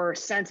 more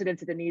sensitive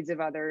to the needs of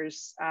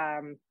others,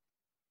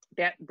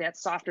 that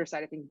softer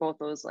side, I think both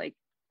those like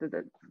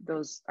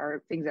those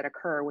are things that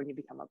occur when you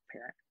become a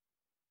parent.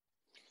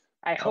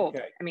 I hope.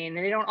 Okay. I mean,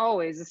 they don't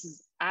always. This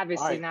is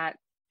obviously not.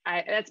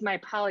 That's my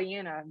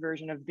Pollyanna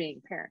version of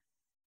being a parent.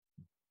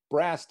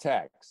 Brass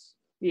tacks.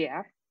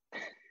 Yeah.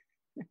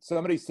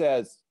 Somebody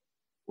says,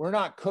 "We're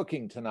not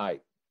cooking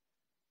tonight.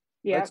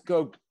 Yeah.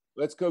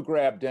 Let's go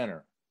grab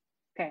dinner."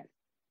 Okay.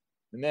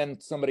 And then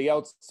somebody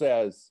else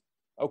says,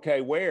 "Okay,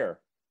 where?"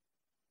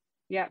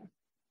 Yeah.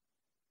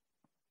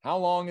 How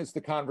long is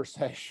the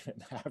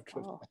conversation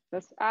after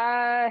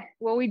that?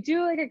 Well, we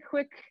do like a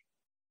quick.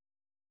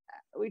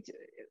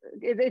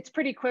 It's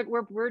pretty quick.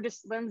 We're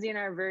just, Lindsay and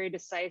I are very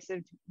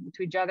decisive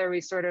to each other.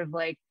 We sort of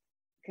like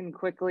can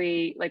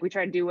quickly, like we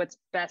try to do what's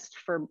best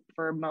for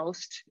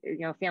most.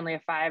 Family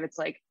of 5. It's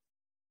like,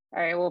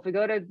 all right, well, if we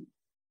go to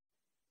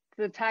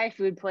the Thai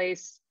food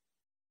place,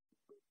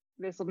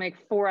 this will make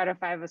 4 out of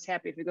 5 of us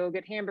happy. If we go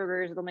get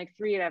hamburgers, it'll make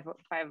 3 out of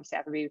 5 of us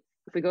happy.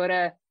 If we go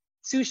to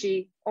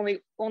sushi, only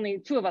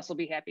 2 of us will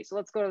be happy. So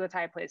let's go to the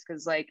Thai place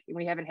because like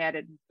we haven't had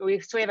it.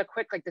 We have a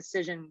quick like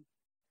decision,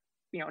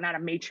 not a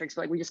matrix,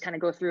 but like we just kind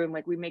of go through and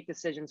like we make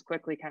decisions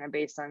quickly, kind of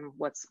based on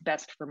what's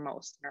best for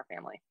most in our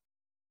family.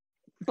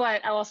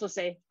 But I'll also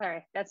say, all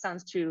right, that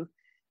sounds too.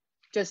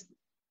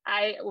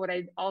 What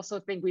I also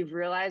think we've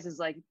realized is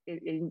like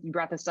you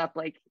brought this up,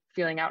 like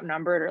feeling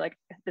outnumbered or like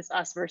this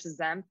us versus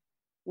them.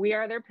 We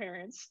are their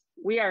parents.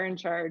 We are in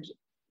charge.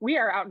 We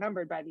are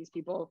outnumbered by these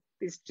people,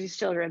 these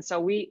children. So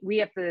we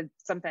have to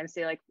sometimes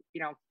say like,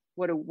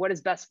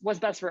 what's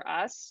best for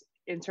us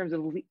in terms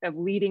of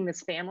leading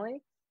this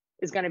family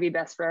is going to be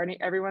best for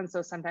everyone.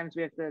 So sometimes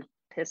we have to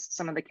piss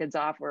some of the kids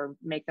off or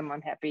make them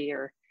unhappy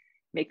or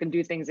make them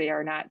do things they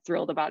are not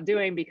thrilled about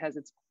doing because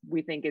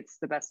we think it's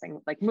the best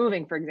thing. Like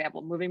moving, for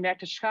example, moving back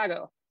to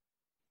Chicago.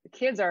 The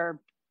kids are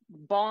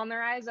bawling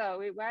their eyes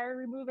out. Why are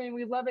we moving?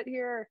 We love it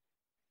here.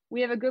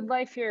 We have a good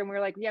life here. And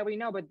we're like, yeah, we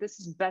know, but this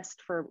is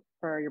best for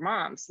your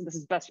moms. This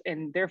is best.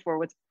 And therefore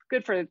what's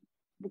good for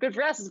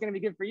us is going to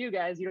be good for you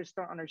guys. You just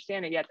don't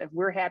understand it yet. If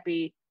we're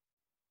happy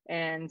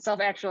and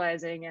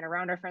self-actualizing and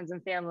around our friends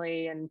and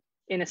family and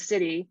in a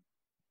city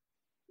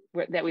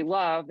that we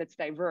love, that's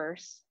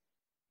diverse,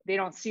 they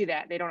don't see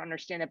that. They don't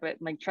understand it, but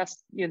like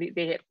trust, we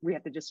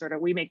have to just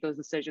we make those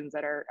decisions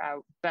that are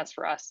best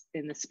for us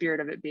in the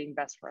spirit of it being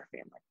best for our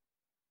family.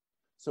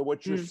 So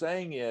what you're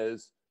saying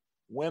is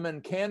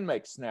women can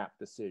make snap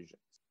decisions.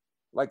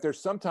 Like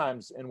there's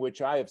sometimes in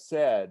which I have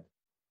said,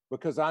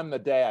 because I'm the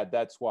dad,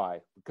 that's why,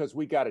 because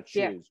we got to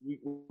choose.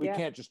 We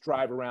can't just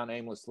drive around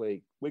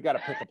aimlessly. We got to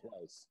pick a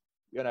place.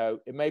 You know,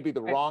 it may be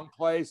the wrong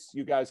place.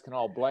 You guys can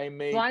all blame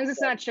me. As long as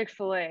it's not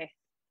Chick-fil-A.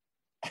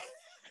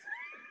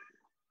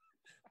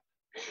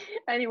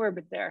 Anywhere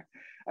but there.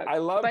 I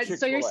love Chick-fil-A.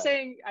 So you're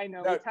saying, I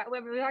know, we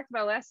talked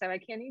about last time, I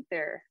can't eat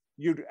there.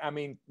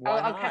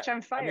 I'll catch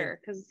on fire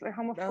because they're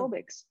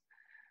homophobics.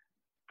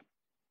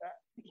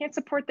 I can't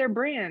support their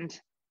brand.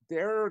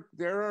 There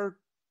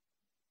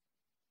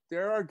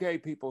are gay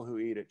people who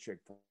eat at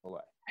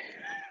Chick-fil-A.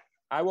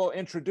 I will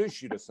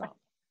introduce you to some.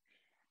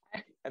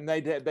 And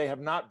they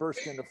have not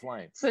burst into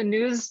flames. It's a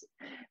news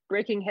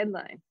breaking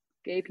headline.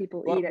 Gay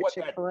people eat at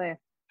Chick-fil-A.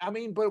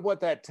 But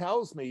what that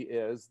tells me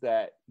is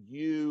that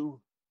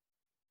you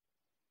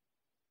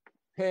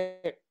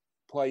pick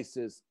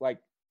places, like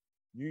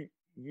you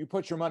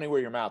put your money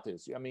where your mouth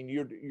is. I mean,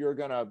 you're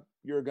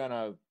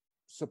gonna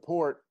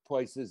support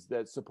places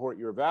that support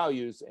your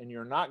values, and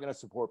you're not gonna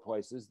support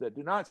places that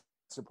do not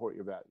support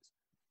your values.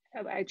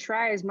 I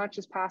try as much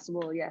as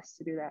possible, yes,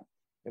 to do that.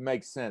 It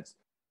makes sense.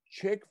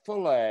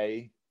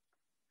 Chick-fil-A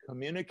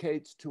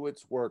communicates to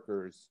its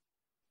workers,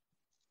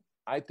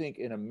 I think,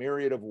 in a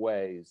myriad of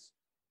ways.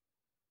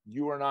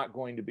 You are not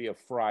going to be a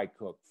fry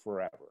cook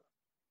forever.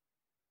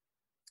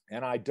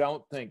 And I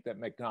don't think that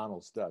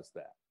McDonald's does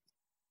that.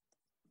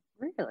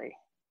 Really?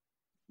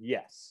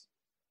 Yes.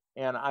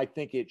 And I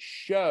think it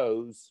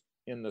shows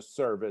in the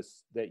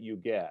service that you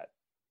get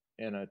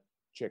in a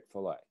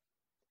Chick-fil-A.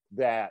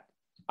 That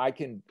I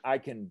can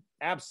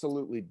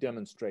absolutely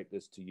demonstrate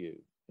this to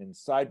you in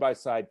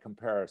side-by-side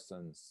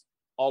comparisons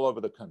all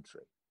over the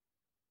country,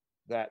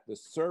 that the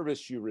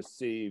service you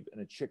receive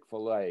in a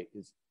Chick-fil-A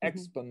is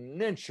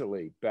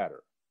exponentially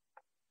better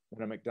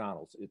than a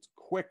McDonald's. It's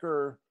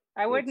quicker.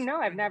 I wouldn't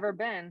know. I've never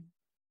been.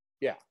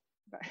 Yeah.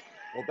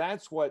 Well,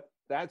 that's what.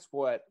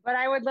 But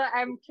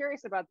I'm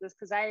curious about this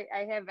because I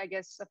have, I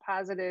guess, a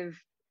positive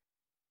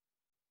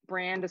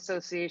brand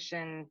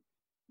association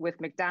with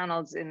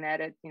McDonald's in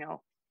that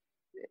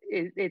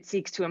it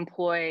seeks to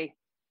employ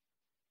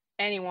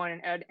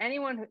anyone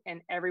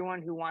and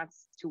everyone who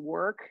wants to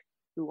work,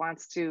 who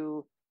wants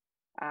to,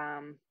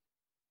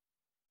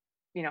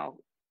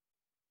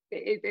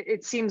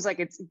 it seems like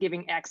it's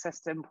giving access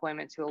to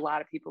employment to a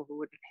lot of people who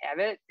wouldn't have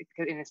it,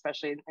 and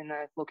especially in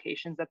the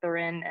locations that they're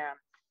in.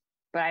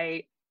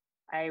 But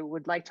I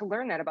would like to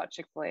learn that about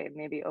Chick-fil-A,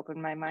 maybe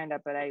open my mind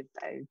up. But I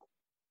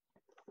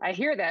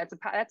hear that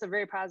that's a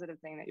very positive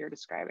thing that you're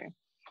describing.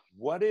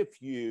 What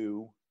if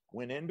you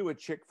went into a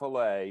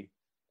Chick-fil-A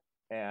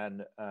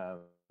and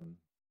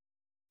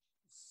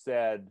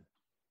said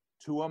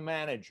to a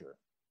manager,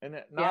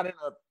 and not in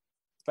a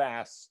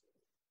fast,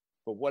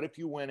 but what if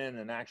you went in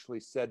and actually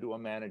said to a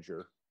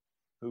manager,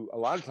 who a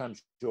lot of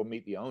times you'll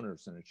meet the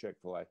owners in a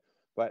Chick-fil-A,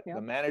 but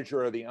the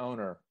manager or the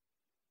owner,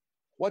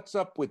 what's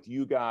up with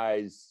you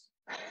guys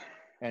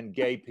and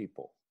gay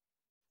people?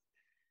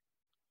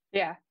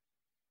 Yeah.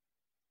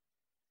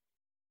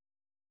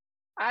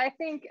 I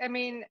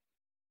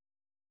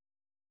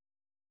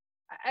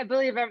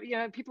believe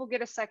people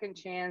get a second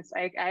chance.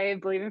 I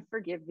believe in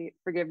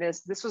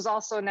forgiveness. This was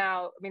also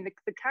now, the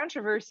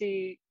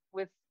controversy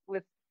with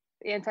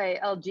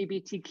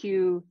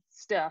anti-LGBTQ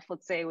stuff,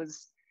 let's say,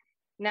 was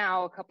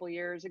now a couple of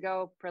years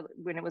ago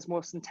when it was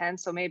most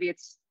intense. So maybe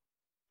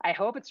I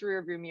hope it's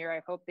rearview mirror.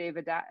 I hope they've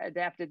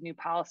adapted new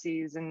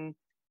policies, and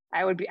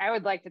I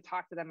would like to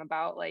talk to them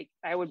about,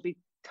 I would be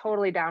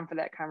totally down for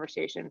that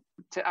conversation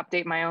to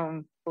update my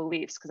own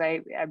beliefs, because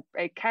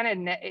I kind of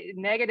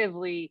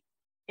negatively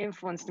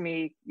influenced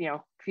me, a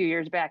few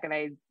years back, and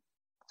I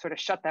sort of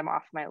shut them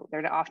off my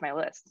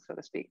list, so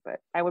to speak. But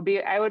it would be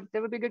a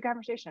good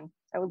conversation.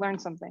 I would learn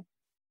something,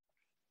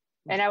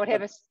 and I would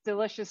have a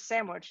delicious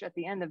sandwich at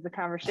the end of the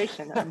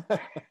conversation.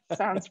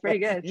 Sounds pretty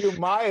good. You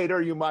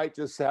might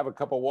just have a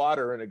cup of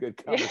water and a good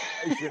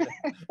conversation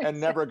and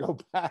never go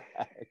back.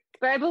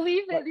 But I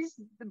believe that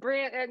the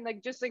brand,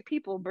 and just like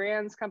people,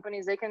 brands,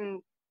 companies, they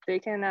can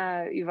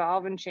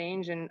evolve and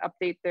change and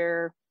update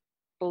their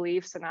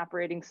beliefs and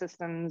operating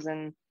systems,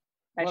 and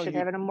I should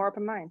have it more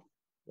open mind.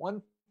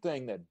 One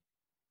thing that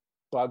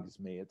bugs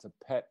me, it's a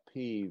pet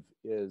peeve,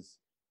 is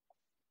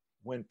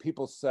when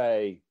people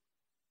say,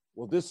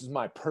 well, this is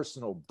my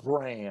personal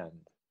brand.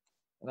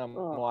 And I'm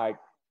like,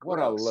 what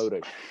gross. A load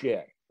of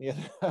shit.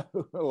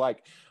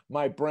 Like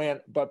my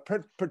brand, but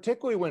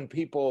particularly when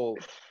people,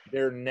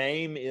 their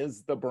name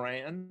is the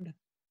brand.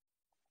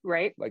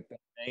 Right. Like the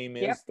name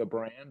is the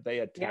brand. They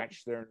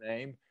attach their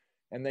name.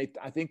 And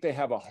I think they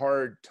have a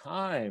hard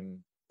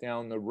time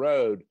down the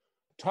road.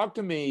 Talk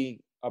to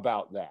me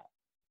about that,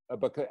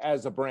 because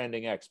as a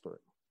branding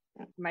expert.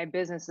 My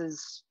business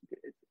is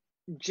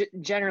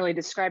generally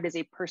described as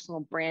a personal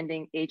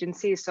branding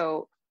agency.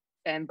 So,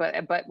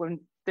 but when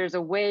there's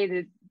a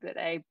way that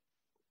I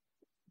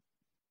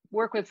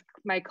work with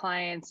my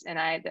clients,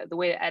 and the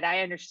way that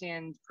I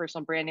understand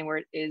personal branding,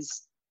 where it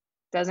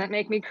doesn't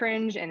make me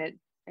cringe, and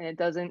it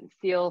doesn't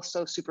feel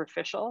so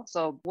superficial.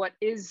 So what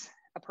is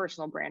a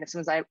personal brand as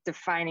soon as I'm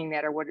defining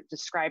that or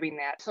describing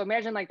that. So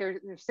imagine like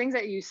there's things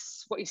that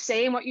what you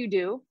say and what you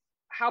do,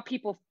 how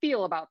people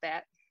feel about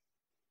that,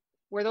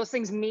 where those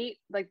things meet,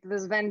 like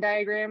this Venn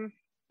diagram,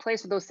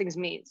 place where those things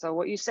meet. So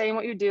what you say and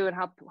what you do and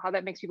how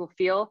that makes people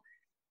feel,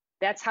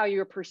 that's how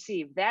you're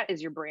perceived. That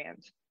is your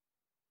brand.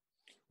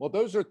 Well,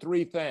 those are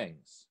three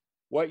things.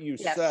 What you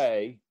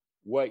say,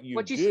 what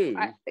you do.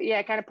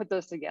 I kind of put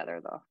those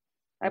together though.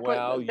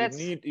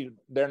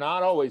 They're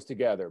not always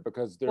together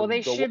because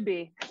they should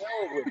be.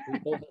 With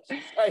people that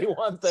say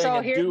one thing.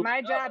 So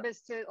my job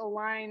is to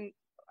align.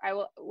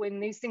 When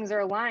these things are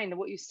aligned,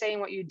 what you say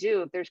and what you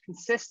do, if there's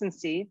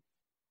consistency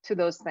to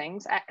those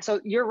things. So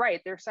you're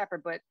right, they're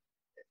separate, but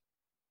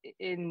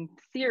in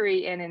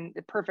theory and in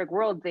the perfect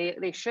world,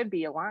 they should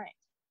be aligned.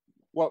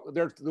 Well,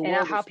 the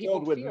world is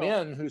filled with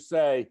men who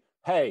say,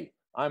 "Hey,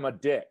 I'm a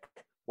dick.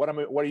 What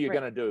are you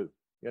going to do?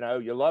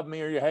 You love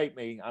me or you hate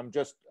me. I'm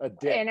just a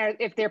dick." And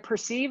if they're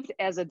perceived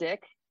as a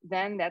dick,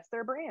 then that's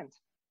their brand.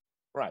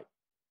 Right.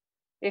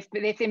 If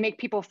they make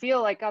people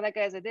feel like, oh, that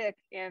guy's a dick,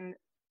 and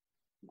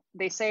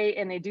they say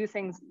and they do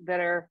things that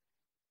are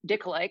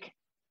dick-like,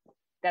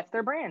 that's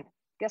their brand.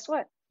 Guess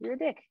what? You're a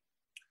dick.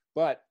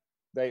 But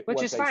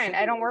which is fine.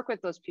 I don't work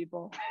with those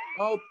people.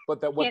 Oh,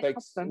 but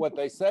what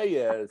they say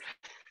is,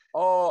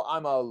 "Oh,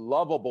 I'm a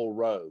lovable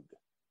rogue."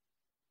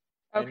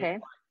 Okay.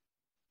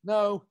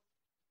 No,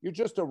 you're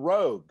just a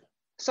rogue.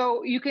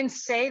 So you can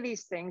say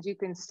these things. You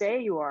can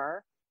say you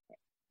are,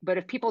 but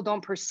if people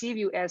don't perceive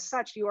you as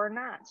such, you are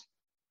not.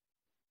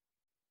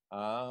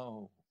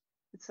 Oh.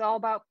 It's all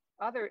about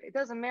it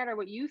doesn't matter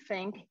what you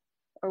think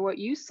or what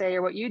you say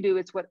or what you do.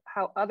 It's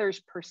how others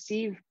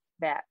perceive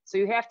that. So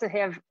you have to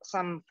have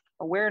some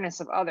awareness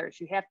of others.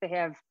 You have to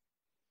have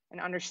an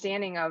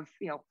understanding of,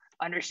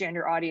 understand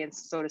your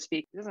audience, so to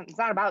speak. It's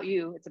not about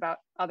you. It's about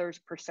others'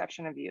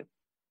 perception of you.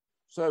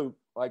 So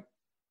like,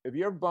 have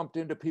you ever bumped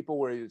into people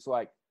where it's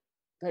like,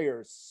 they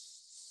are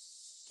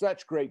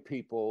such great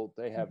people.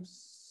 They have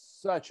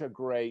such a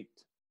great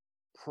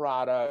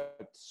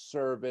product,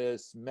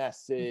 service,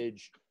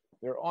 message.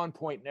 They're on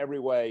point in every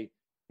way.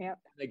 Yep.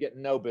 They get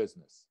no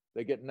business.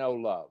 They get no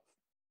love.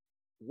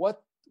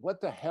 What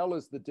the hell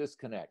is the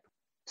disconnect?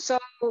 So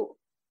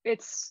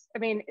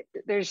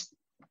there's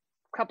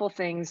a couple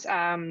things.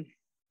 And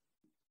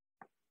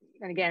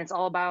again, it's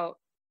all about,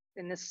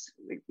 in this,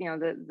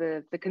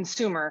 the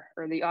consumer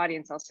or the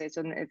audience, I'll say.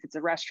 So if it's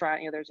a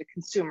restaurant, there's a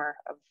consumer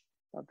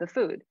of the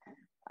food.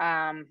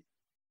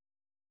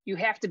 You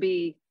have to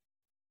be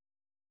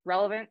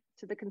relevant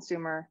to the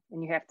consumer,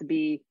 and they have to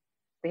be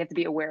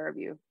aware of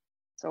you.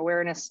 So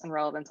awareness and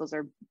relevance, those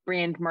are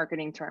brand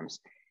marketing terms.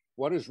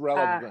 What does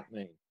relevant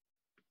mean?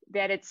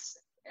 That it's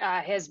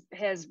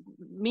has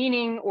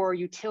meaning or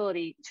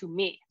utility to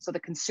me, so the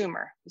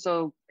consumer.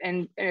 So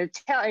and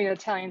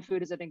Italian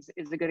food is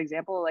a good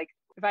example. Like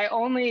if I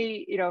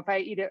only if I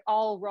eat an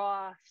all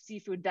raw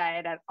seafood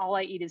diet and all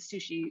I eat is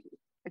sushi,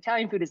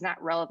 Italian food is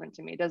not relevant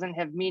to me. It doesn't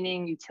have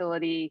meaning,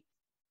 utility,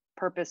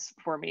 purpose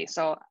for me.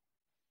 So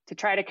to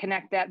try to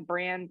connect that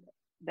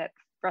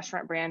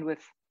restaurant brand with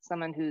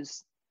someone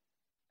who's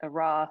a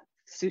raw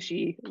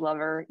sushi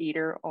lover,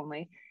 eater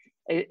only,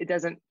 it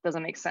doesn't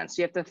make sense.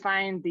 You have to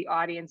find the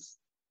audience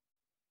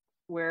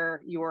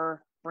where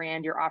your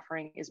brand, your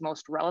offering is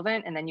most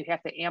relevant, and then you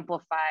have to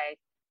amplify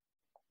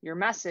your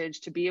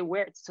message to be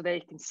aware, so they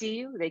can see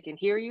you, they can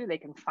hear you, they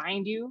can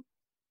find you.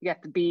 You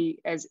have to be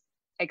as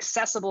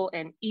accessible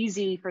and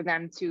easy for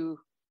them to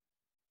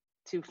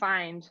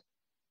find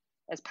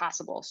as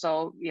possible.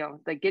 So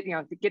get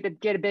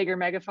a bigger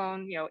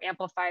megaphone,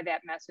 amplify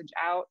that message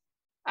out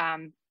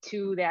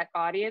to that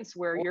audience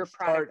where your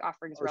product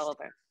offering is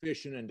relevant.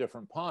 Fishing in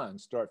different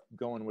ponds, start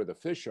going where the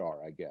fish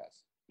are, I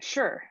guess.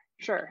 Sure.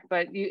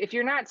 But if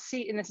you're not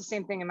and it's the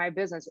same thing in my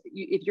business,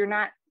 if you're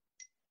not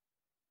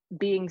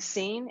being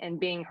seen and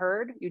being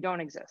heard, you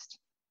don't exist.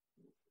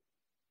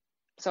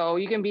 So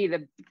you can be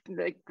the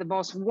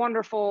most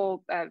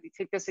wonderful,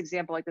 take this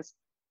example, like this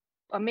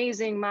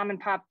amazing mom and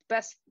pop,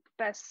 best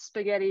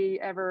spaghetti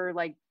ever,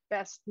 like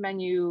best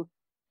menu,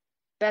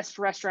 best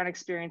restaurant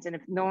experience. And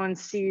if no one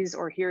sees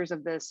or hears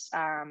of this,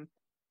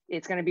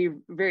 it's going to be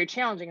very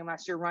challenging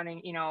unless you're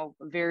running, a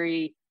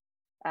very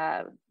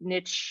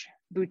niche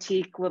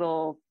boutique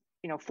little,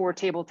 4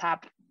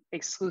 tabletop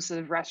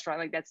exclusive restaurant.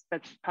 Like that's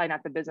probably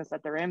not the business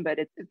that they're in, but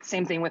it's the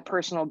same thing with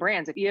personal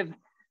brands. If you have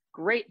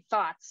great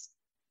thoughts,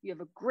 you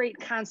have a great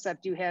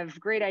concept, you have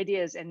great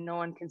ideas, and no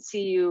one can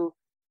see you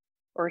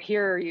or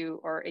hear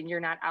you, and you're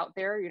not out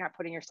there, you're not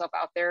putting yourself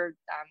out there,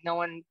 no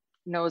one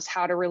knows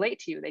how to relate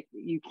to you.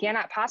 You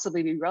cannot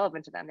possibly be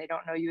relevant to them. They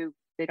don't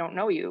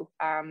know you.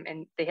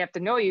 And they have to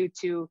know you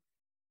to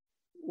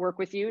work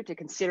with you, to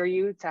consider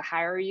you, to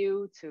hire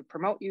you, to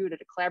promote you, to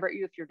collaborate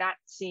you. If you're not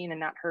seen and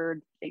not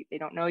heard, they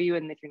don't know you.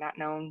 And if you're not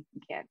known,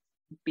 you can't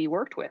be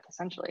worked with,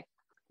 essentially.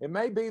 It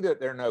may be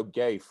that there are no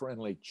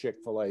gay-friendly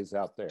Chick-fil-A's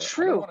out there.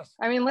 True.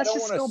 Let's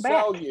just go back.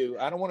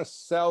 I don't want to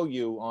sell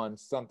you on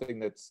something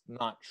that's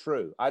not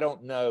true. I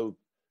don't know.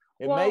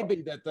 May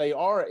be that they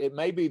are. It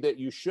may be that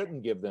you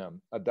shouldn't give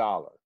them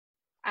 $1.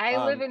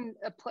 I live in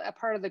a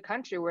part of the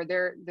country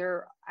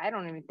where I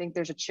don't even think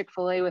there's a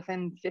Chick-fil-A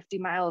within 50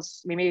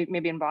 miles.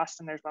 Maybe in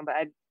Boston there's one, but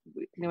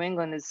New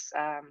England is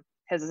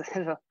has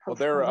a well,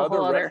 there are a other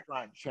whole other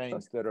restaurant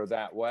chains that are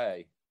that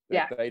way.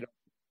 Yeah.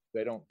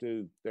 They don't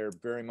do. They're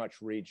very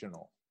much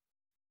regional.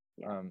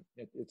 Yeah.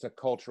 It's a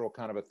cultural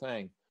kind of a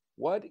thing.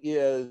 What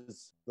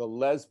is the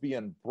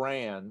lesbian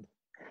brand,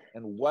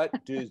 and what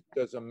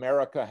does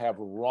America have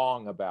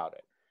wrong about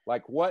it?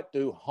 Like, what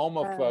do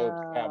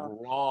homophobes have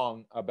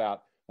wrong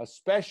about,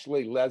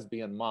 especially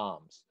lesbian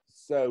moms?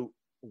 So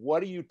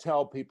what do you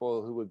tell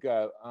people who would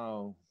go,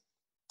 oh,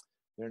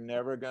 they're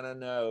never going to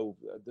know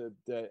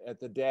at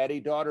the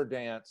daddy-daughter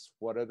dance,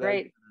 what are they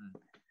right.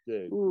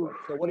 do? Ooh,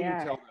 so what do you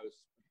tell those?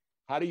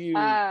 How do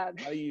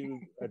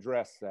you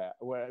address that?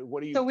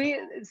 What do you? So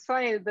it's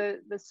funny, the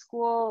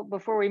school,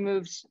 before we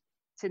moved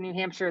to New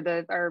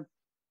Hampshire, our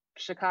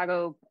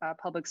Chicago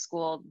public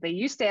school, they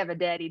used to have a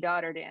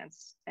daddy-daughter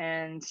dance,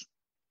 and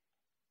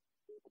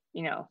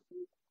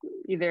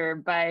either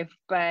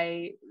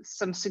by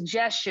some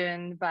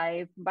suggestion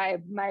by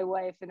my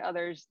wife and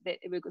others, that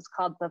it was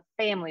called the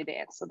family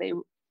dance. So they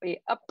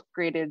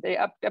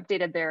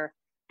updated their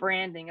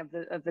branding of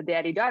the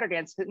daddy-daughter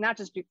dance, but not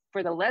just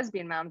for the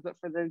lesbian moms, but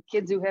for the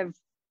kids who have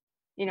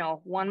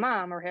one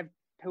mom, or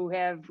who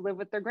have lived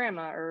with their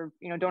grandma, or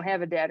don't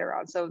have a dad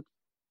around. So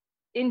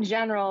in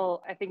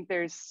general, I think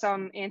there's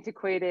some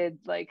antiquated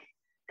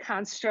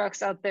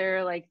constructs out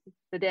there, like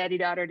the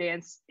daddy-daughter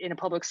dance in a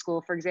public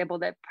school, for example,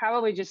 that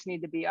probably just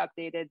need to be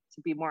updated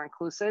to be more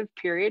inclusive,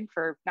 period,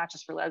 for not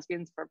just for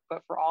lesbians, but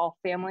for all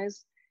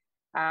families.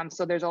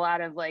 So there's a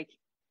lot of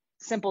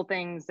simple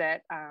things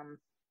that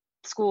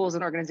schools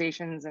and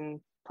organizations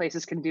and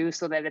places can do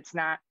so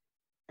that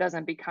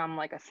doesn't become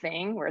a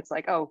thing where it's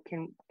oh,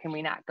 can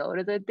we not go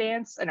to the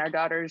dance, and our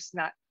daughter's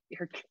not,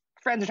 her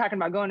friends are talking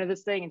about going to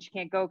this thing and she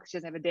can't go because she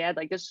doesn't have a dad.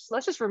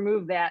 Let's just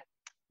remove that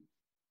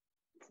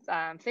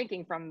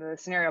thinking from the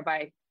scenario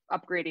by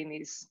upgrading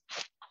these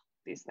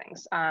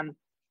things.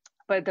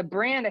 But the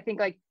brand, I think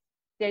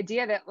the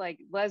idea that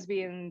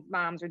lesbian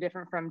moms are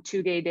different from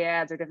two gay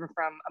dads, or different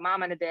from a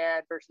mom and a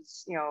dad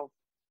versus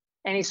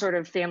any sort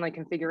of family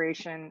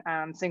configuration,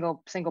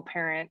 single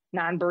parent,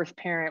 non-birth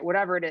parent,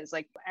 whatever it is,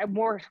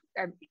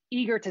 I'm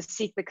eager to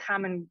seek the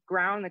common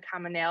ground, the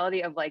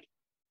commonality of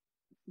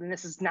and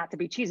this is not to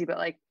be cheesy,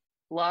 but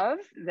love,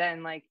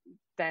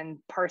 then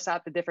parse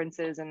out the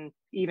differences. And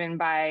even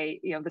by,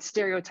 the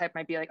stereotype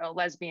might be oh,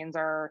 lesbians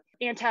are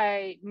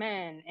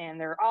anti-men and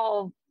they're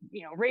all,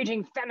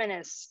 raging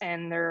feminists,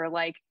 and they're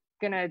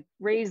gonna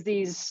raise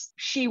these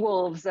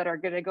she-wolves that are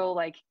gonna go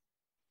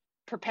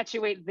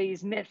perpetuate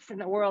these myths in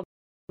the world.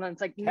 And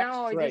it's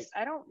no,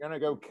 I don't. You're gonna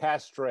go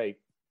castrate.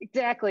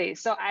 Exactly.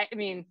 So I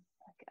mean,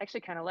 I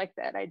actually kind of like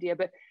that idea,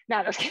 but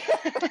not.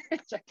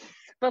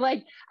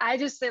 But I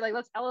just say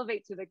let's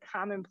elevate to the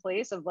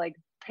commonplace of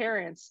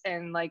parents,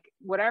 and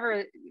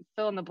whatever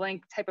fill in the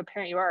blank type of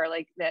parent you are,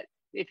 that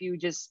if you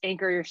just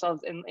anchor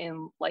yourselves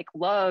in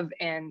love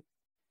and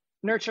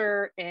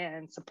nurture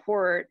and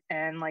support,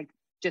 and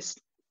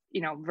just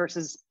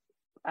versus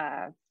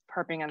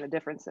harping on the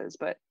differences.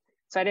 But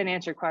so I didn't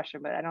answer your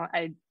question, but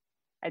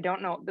I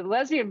don't know. The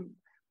lesbian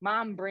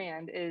mom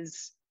brand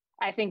is,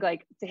 I think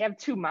to have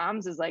two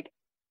moms is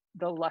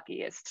the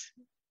luckiest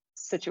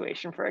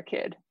situation for a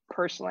kid,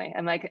 personally.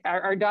 And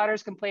our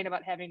daughters complain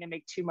about having to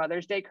make 2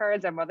 Mother's Day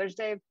cards on Mother's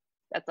Day.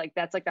 That's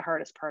the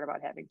hardest part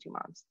about having 2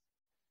 moms.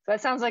 So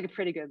that sounds like a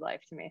pretty good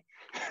life to me.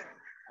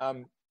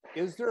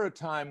 Is there a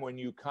time when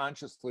you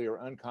consciously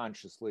or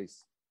unconsciously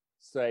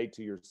say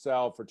to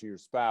yourself or to your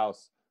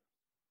spouse,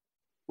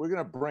 we're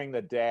going to bring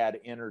the dad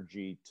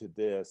energy to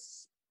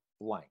this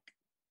blank?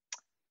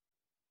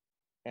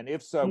 And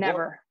if so,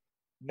 never.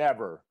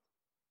 Never.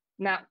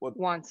 Not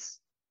once.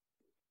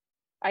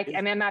 I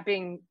mean, I'm not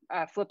being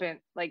flippant.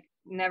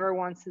 Never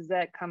once has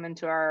that come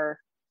into our.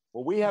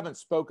 Well, we haven't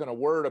spoken a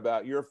word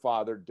about your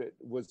father.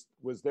 Was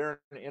there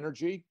an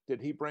energy?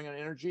 Did he bring an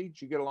energy?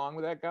 Did you get along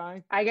with that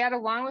guy? I got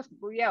along with,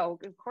 yeah,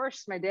 of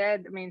course. My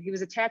dad, I mean, he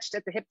was attached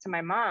at the hip to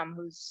my mom,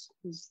 who's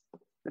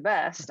the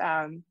best.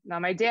 Now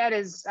my dad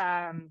is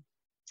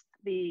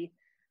the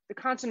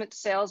consummate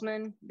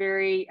salesman,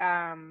 very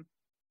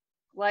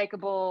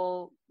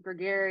likable,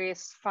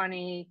 gregarious,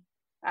 funny.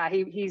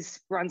 He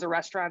runs a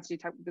restaurant. So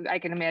I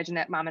can imagine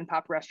that mom and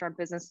pop restaurant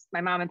business.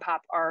 My mom and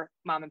pop are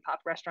mom and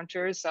pop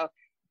restaurateurs. So,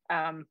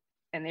 and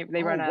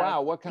they run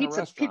what kind of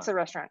restaurant? Pizza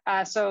restaurant.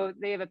 So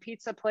they have a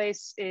pizza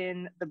place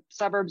in the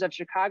suburbs of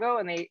Chicago,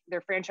 and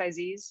they're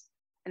franchisees,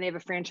 and they have a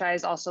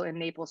franchise also in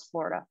Naples,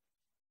 Florida.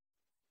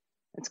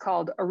 It's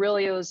called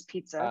Aurelio's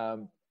Pizza,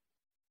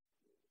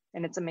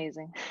 and it's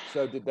amazing.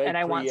 So did they? And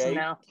I want some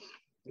now.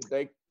 Did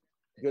they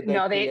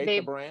create the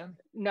brand?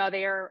 No,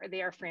 they are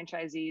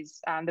franchisees.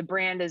 The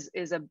brand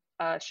is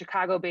a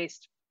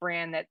Chicago-based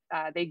brand that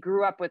they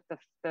grew up with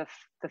the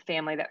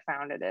family that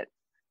founded it,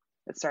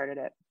 that started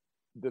it.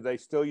 Do they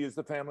still use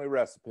the family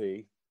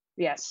recipe?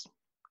 Yes.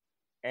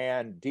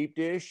 And deep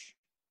dish?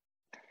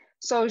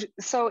 So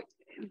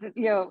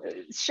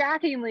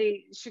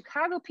shockingly,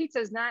 Chicago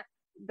pizza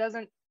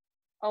doesn't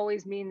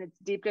always mean it's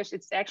deep dish.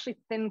 It's actually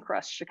thin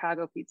crust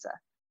Chicago pizza.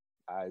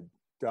 I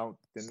don't.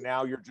 And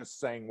now you're just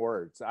saying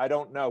words. I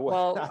don't know what.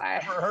 Well,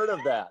 I've never heard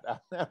of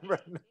that.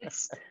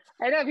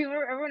 I know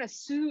everyone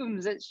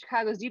assumes that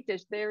Chicago's deep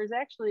dish. There is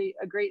actually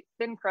a great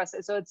thin crust.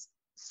 So it's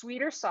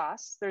sweeter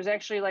sauce. There's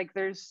actually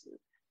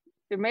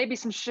there may be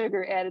some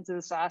sugar added to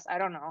the sauce. I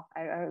don't know.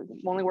 I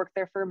only worked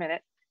there for a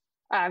minute.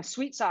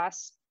 Sweet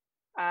sauce,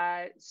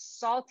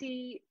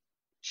 salty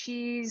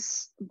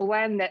cheese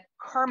blend that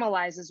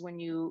caramelizes when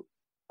you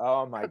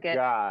oh my cook it,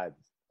 God.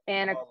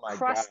 and a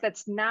crust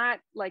that's not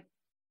like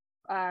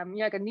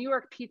like a New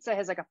York pizza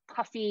has like a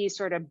puffy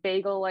sort of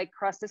bagel like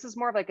crust. This is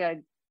more of like a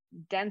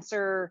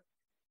denser,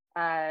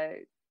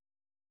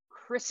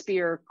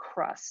 crispier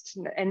crust,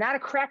 and not a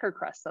cracker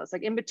crust though. It's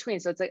like in between.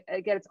 So it's like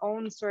get its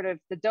own sort of,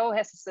 the dough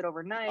has to sit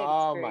overnight.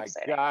 Oh my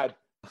God.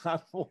 I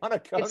want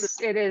to go.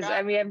 It is.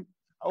 I mean,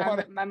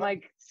 I'm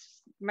like,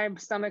 my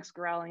stomach's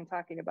growling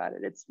talking about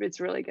it.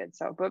 It's really good.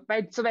 So, but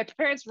my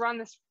parents run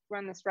this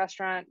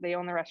restaurant. They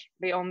own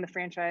they own the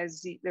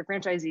franchise. They're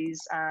franchisees.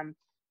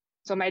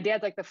 So my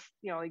dad's like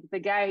the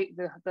guy,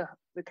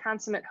 the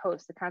consummate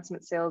host, the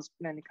consummate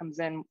salesman. He comes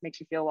in, makes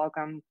you feel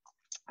welcome.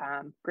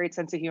 Great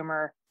sense of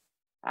humor.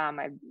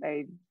 I'm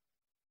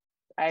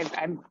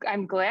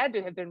glad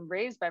to have been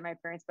raised by my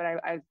parents, but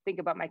I think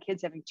about my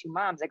kids having two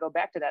moms. I go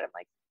back to that. I'm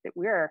like, that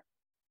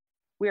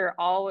we're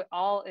all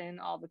in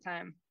all the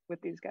time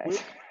with these guys.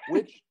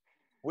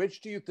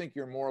 Which do you think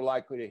you're more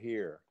likely to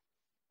hear?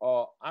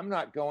 I'm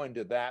not going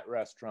to that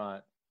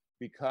restaurant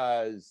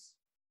because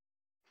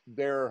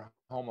they're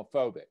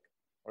homophobic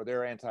or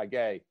they're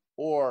anti-gay,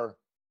 or,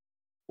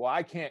 well,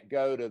 I can't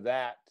go to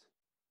that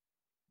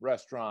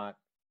restaurant.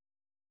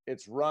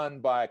 It's run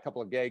by a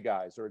couple of gay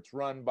guys, or it's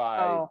run by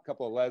a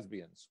couple of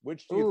lesbians.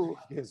 Which do you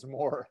think is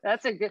more?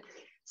 That's a good.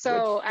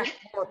 So which is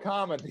more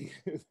common, do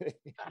you think?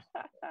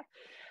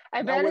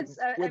 I bet it's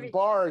with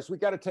bars. We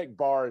got to take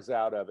bars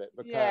out of it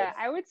because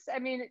I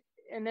mean,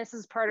 and this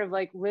is part of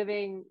like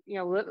living,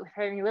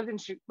 having lived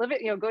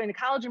going to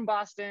college in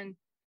Boston,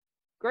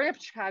 growing up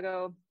in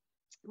Chicago,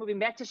 moving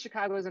back to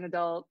Chicago as an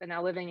adult, and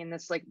now living in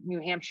this like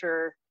New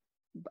Hampshire.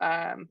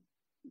 I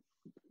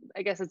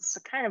guess it's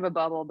kind of a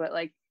bubble, but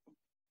like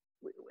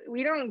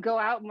we don't go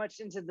out much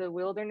into the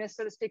wilderness,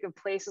 so to speak, of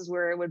places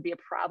where it would be a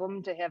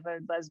problem to have a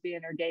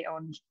lesbian or gay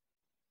owned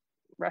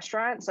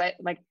restaurant. So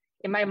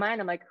in my mind,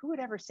 I'm like, who would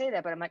ever say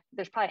that? But I'm like,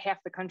 there's probably half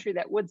the country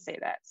that would say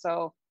that.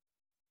 So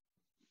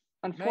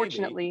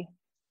unfortunately,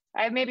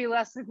 I have maybe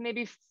less,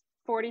 maybe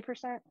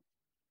 40%.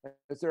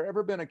 Has there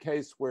ever been a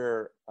case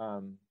where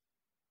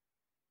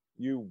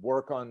you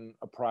work on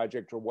a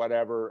project or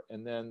whatever,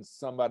 and then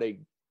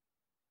somebody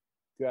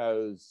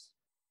goes,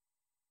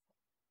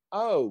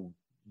 oh,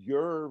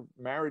 you're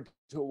married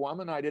to a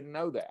woman? I didn't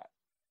know that.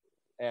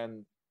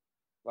 And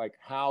like,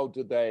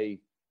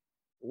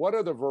 what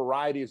are the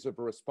varieties of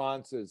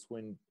responses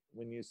when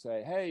you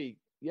say, hey,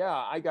 yeah,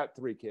 I got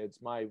 3 kids.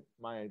 My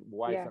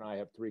wife and I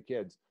have 3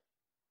 kids.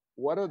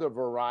 What are the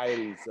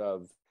varieties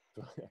of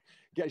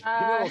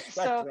spectrum?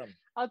 So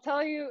I'll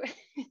tell you,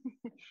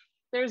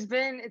 there's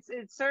been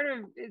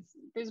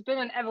there's been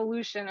an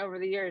evolution over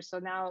the years. So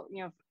now,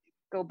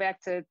 go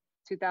back to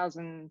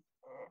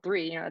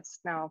 2003, it's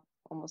now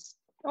almost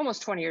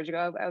 20 years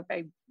ago.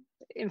 I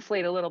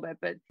inflate a little bit,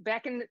 but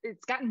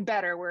it's gotten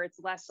better where it's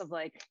less of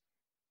like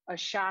a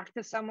shock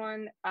to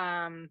someone.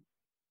 And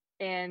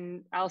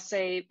I'll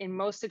say in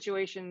most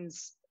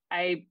situations,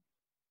 I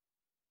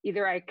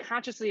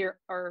consciously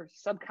or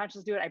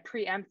subconsciously do it. I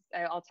preempt.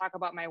 I'll talk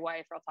about my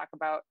wife, or I'll talk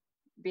about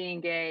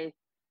being gay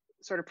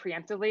sort of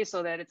preemptively,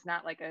 so that it's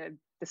not like a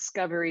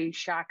discovery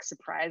shock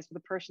surprise for the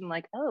person.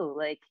 Like, oh,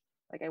 like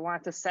I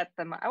want to set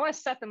them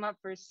up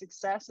for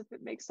success, if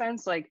it makes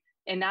sense. Like,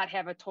 and not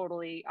have a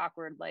totally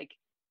awkward, like,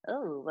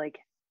 oh, like,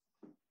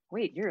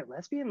 wait, you're a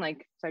lesbian?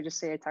 Like, so I just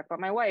say, I talk about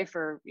my wife,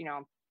 or,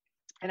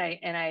 but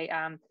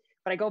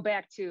I go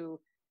back to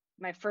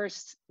my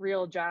first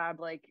real job,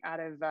 like out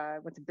of,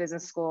 went to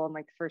business school, and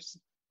like the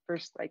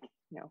first, like,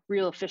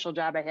 real official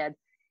job I had.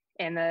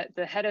 And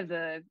the head of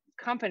the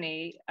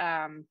company,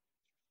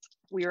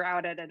 we were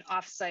out at an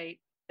offsite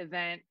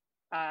event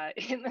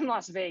in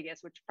Las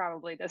Vegas, which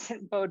probably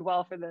doesn't bode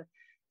well for the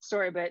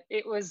story, but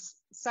it was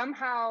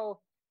somehow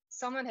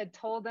someone had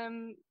told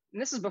them,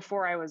 and this is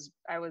before I was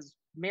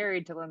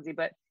married to Lindsay,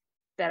 but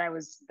that I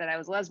was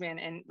lesbian.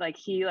 And like,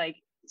 he like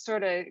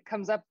sort of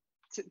comes up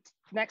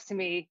next to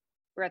me.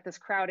 We're at this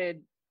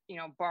crowded,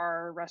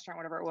 bar, restaurant,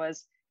 whatever it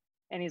was.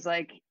 And he's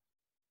like,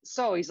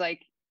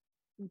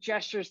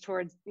 gestures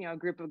towards, a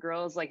group of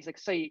girls. Like, he's like,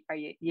 so are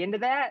you into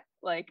that?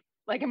 Like,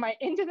 am I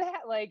into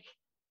that? Like,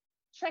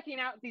 checking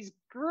out these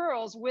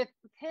girls with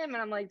him.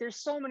 And I'm like, there's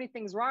so many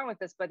things wrong with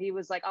this. But he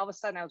was like, all of a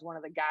sudden I was one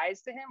of the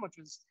guys to him, which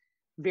was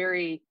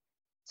very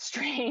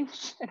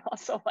strange. And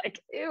also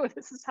like, ew,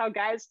 this is how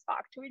guys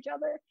talk to each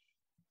other.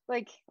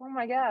 Like, oh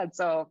my God.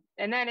 So,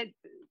 and then it,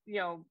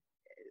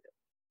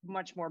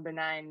 much more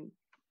benign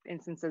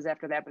instances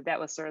after that, but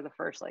that was sort of the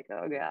first, like,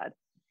 oh God.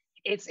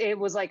 it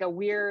was like a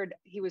weird,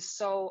 he was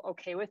so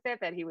okay with it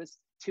that he was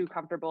too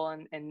comfortable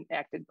and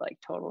acted like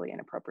totally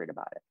inappropriate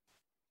about it.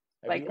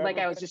 Like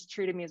I was just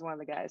treating me as one of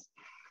the guys.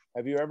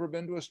 Have you ever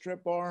been to a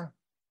strip bar?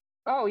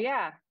 Oh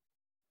yeah.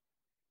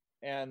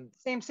 And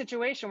same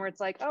situation where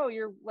it's like, oh,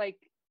 you're like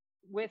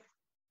with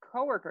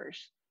coworkers.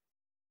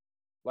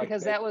 Like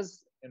because that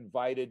was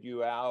invited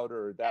you out,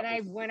 or that. And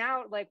I went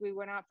out, like we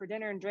went out for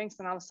dinner and drinks,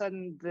 and all of a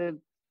sudden the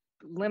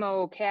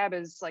limo cab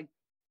is like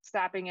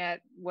stopping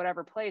at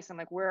whatever place. I'm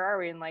like, where are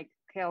we? And like,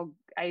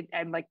 okay,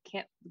 I'm like,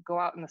 can't go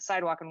out on the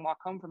sidewalk and walk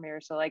home from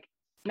here. So like,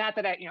 not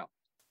that I,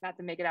 not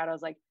to make it out, I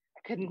was like,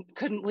 I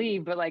couldn't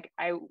leave, but like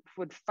I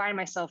would find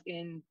myself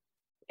in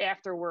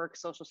after work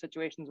social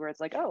situations where it's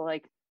like, oh,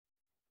 like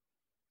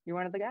you're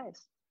one of the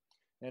guys.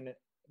 And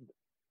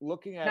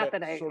looking at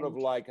it sort of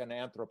like an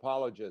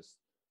anthropologist,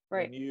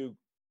 right? When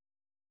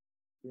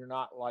you're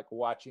not like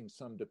watching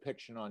some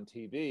depiction on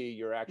TV,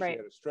 you're actually right.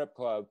 at a strip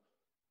club.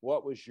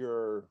 What was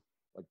your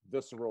like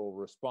visceral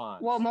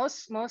response? Well,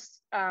 most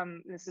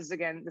this is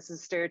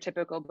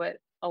stereotypical, but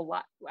a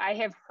lot, I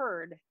have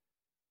heard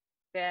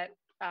that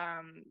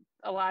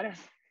a lot of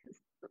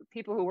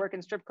people who work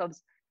in strip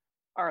clubs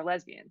are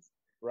lesbians.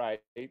 Right.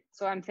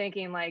 So I'm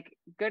thinking like,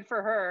 good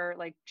for her.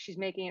 Like she's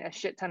making a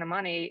shit ton of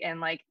money. And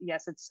like,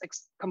 yes, it's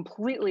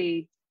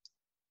completely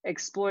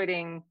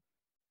exploiting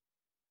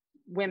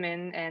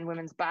women and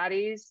women's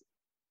bodies.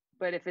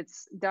 But if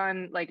it's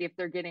done, like if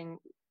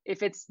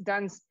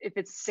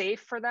it's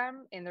safe for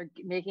them and they're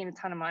making a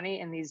ton of money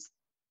and these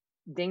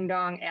ding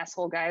dong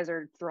asshole guys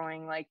are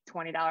throwing like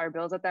 $20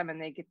 bills at them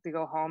and they get to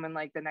go home and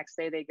like the next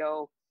day they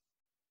go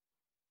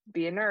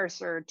be a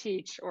nurse or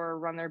teach or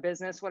run their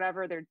business,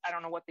 whatever. I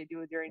don't know what they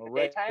do during the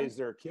daytime. Raise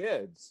their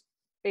kids.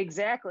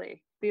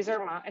 Exactly. These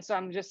are so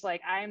I'm just like,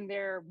 I'm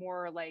there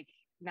more like,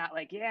 not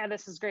like, yeah,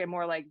 this is great.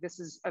 More like, this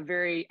is a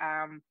very,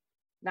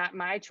 not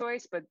my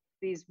choice, but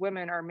these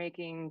women are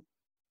making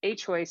a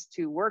choice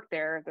to work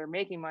there. They're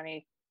making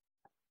money.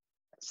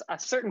 A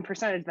certain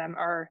percentage of them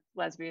are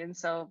lesbians.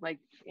 So like,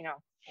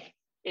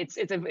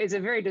 was a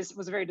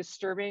very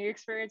disturbing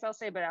experience, I'll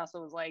say, but I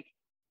also was like,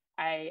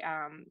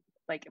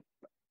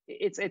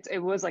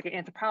 it was like an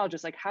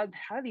anthropologist, like how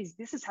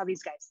this is how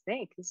these guys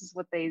think. This is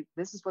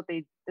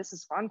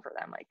fun for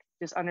them. Like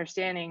just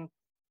understanding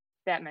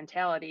that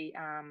mentality,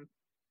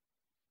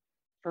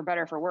 for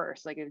better, for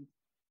worse. Like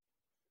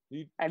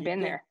I've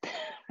been there.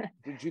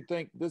 Did you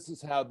think this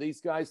is how these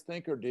guys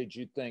think, or did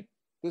you think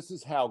this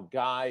is how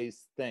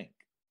guys think?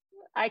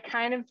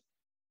 And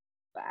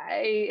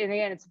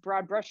again, it's a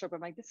broad brushstroke.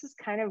 I'm like, this is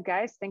kind of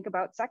guys think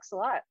about sex a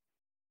lot.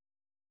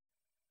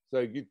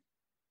 So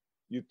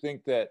you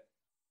think that,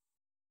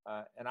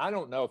 and I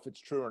don't know if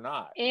it's true or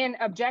not. And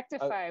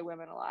objectify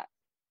women a lot.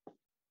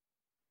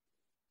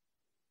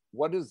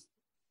 What does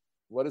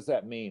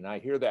that mean? I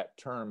hear that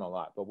term a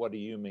lot, but what do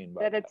you mean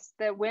by that? It's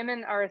that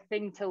women are a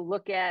thing to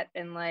look at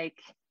and like,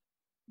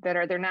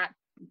 they're not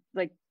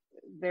like,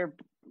 they're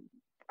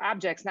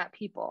objects, not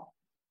people.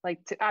 Like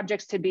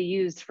objects to be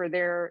used for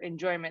their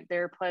enjoyment,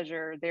 their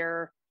pleasure,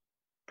 their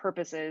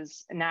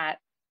purposes, not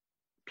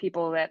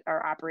people that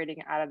are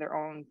operating out of their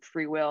own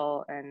free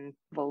will and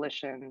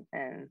volition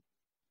and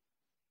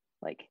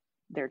like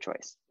their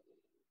choice.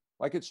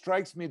 Like it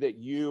strikes me that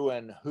you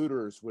and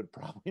Hooters would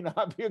probably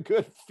not be a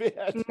good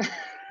fit.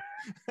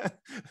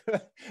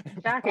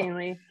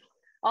 Shockingly.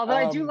 Although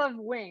I do love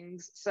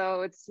wings,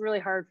 so it's really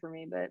hard for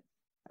me, but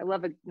I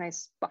love a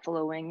nice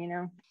buffalo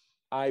wing,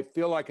 I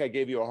feel like I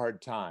gave you a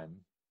hard time.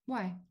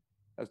 Why?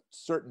 At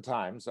certain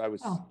times I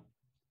was,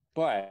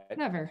 but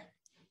never.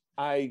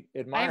 I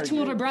have two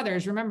older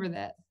brothers. Remember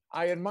that.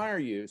 I admire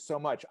you so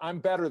much. I'm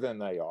better than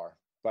they are,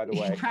 by the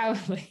way.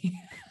 Probably.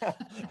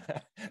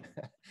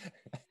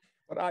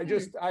 But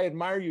I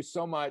admire you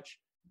so much,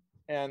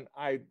 and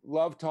I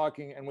love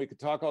talking, and we could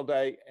talk all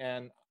day.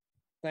 And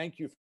thank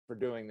you for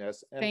doing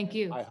this. And thank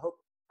you.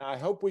 I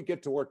hope we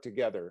get to work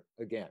together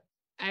again.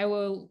 I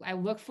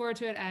look forward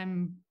to it.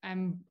 I'm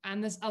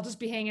on this. I'll just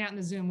be hanging out in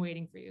the Zoom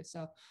waiting for you.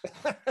 So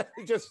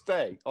just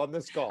stay on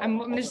this call. I'm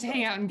gonna just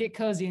hang out and get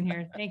cozy in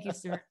here. Thank you,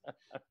 Stuart.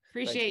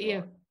 Appreciate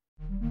you.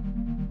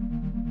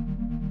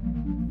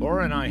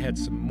 Laura and I had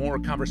some more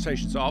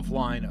conversations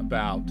offline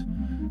about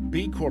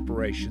B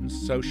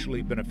corporations,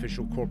 socially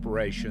beneficial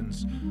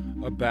corporations,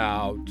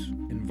 about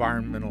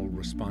environmental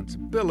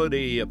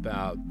responsibility,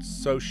 about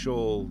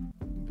social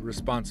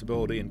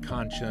responsibility and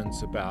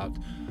conscience, about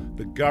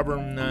the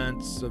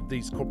governance of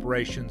these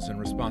corporations and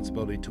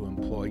responsibility to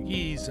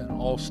employees and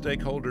all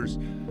stakeholders,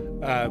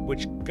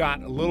 which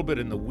got a little bit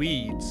in the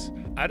weeds.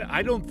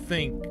 I don't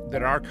think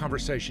that our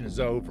conversation is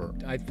over.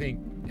 I think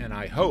and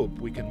I hope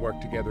we can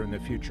work together in the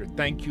future.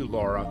 Thank you,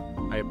 Laura.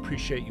 I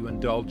appreciate you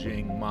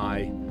indulging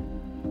my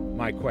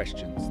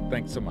questions.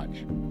 Thanks so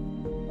much.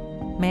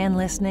 Man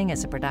Listening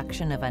is a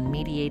production of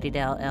Unmediated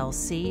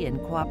LLC in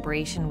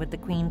cooperation with the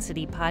Queen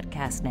City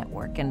Podcast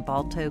Network and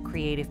Balto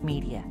Creative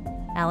Media.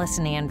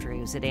 Allison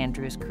Andrews at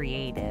Andrews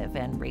Creative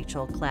and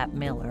Rachel Clapp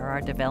Miller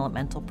are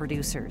developmental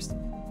producers.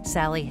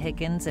 Sally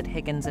Higgins at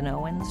Higgins &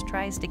 Owens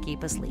tries to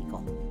keep us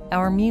legal.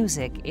 Our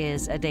music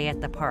is A Day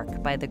at the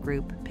Park by the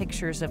group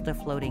Pictures of the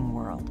Floating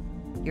World.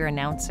 Your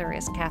announcer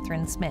is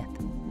Catherine Smith.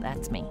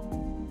 That's me.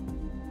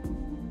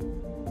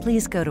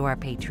 Please go to our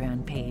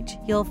Patreon page.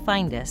 You'll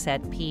find us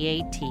at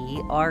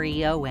patreon.com.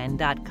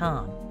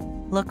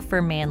 Look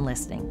for Man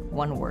Listening,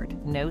 one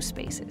word, no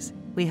spaces.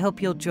 We hope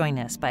you'll join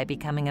us by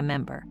becoming a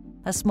member.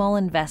 A small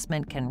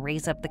investment can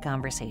raise up the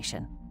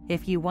conversation.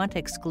 If you want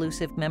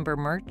exclusive member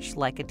merch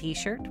like a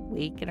t-shirt,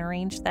 we can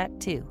arrange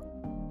that too.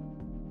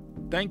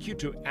 Thank you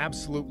to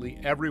absolutely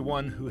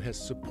everyone who has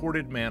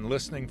supported Man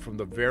Listening from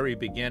the very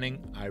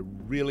beginning. I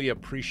really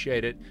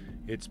appreciate it.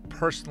 It's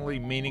personally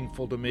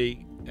meaningful to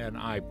me, and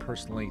I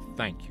personally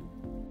thank you.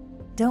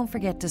 Don't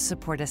forget to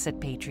support us at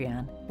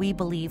Patreon. We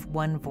believe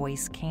one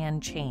voice can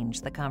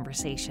change the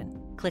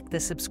conversation. Click the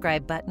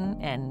subscribe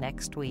button, and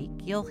next week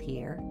you'll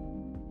hear.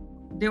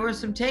 There were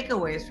some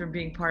takeaways from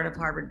being part of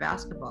Harvard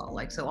basketball.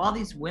 So all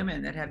these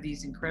women that have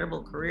these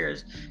incredible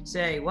careers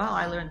say, well,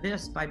 I learned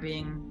this by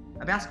being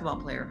a basketball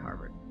player at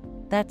Harvard.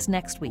 That's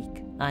next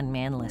week on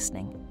Man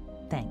Listening.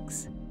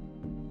 Thanks.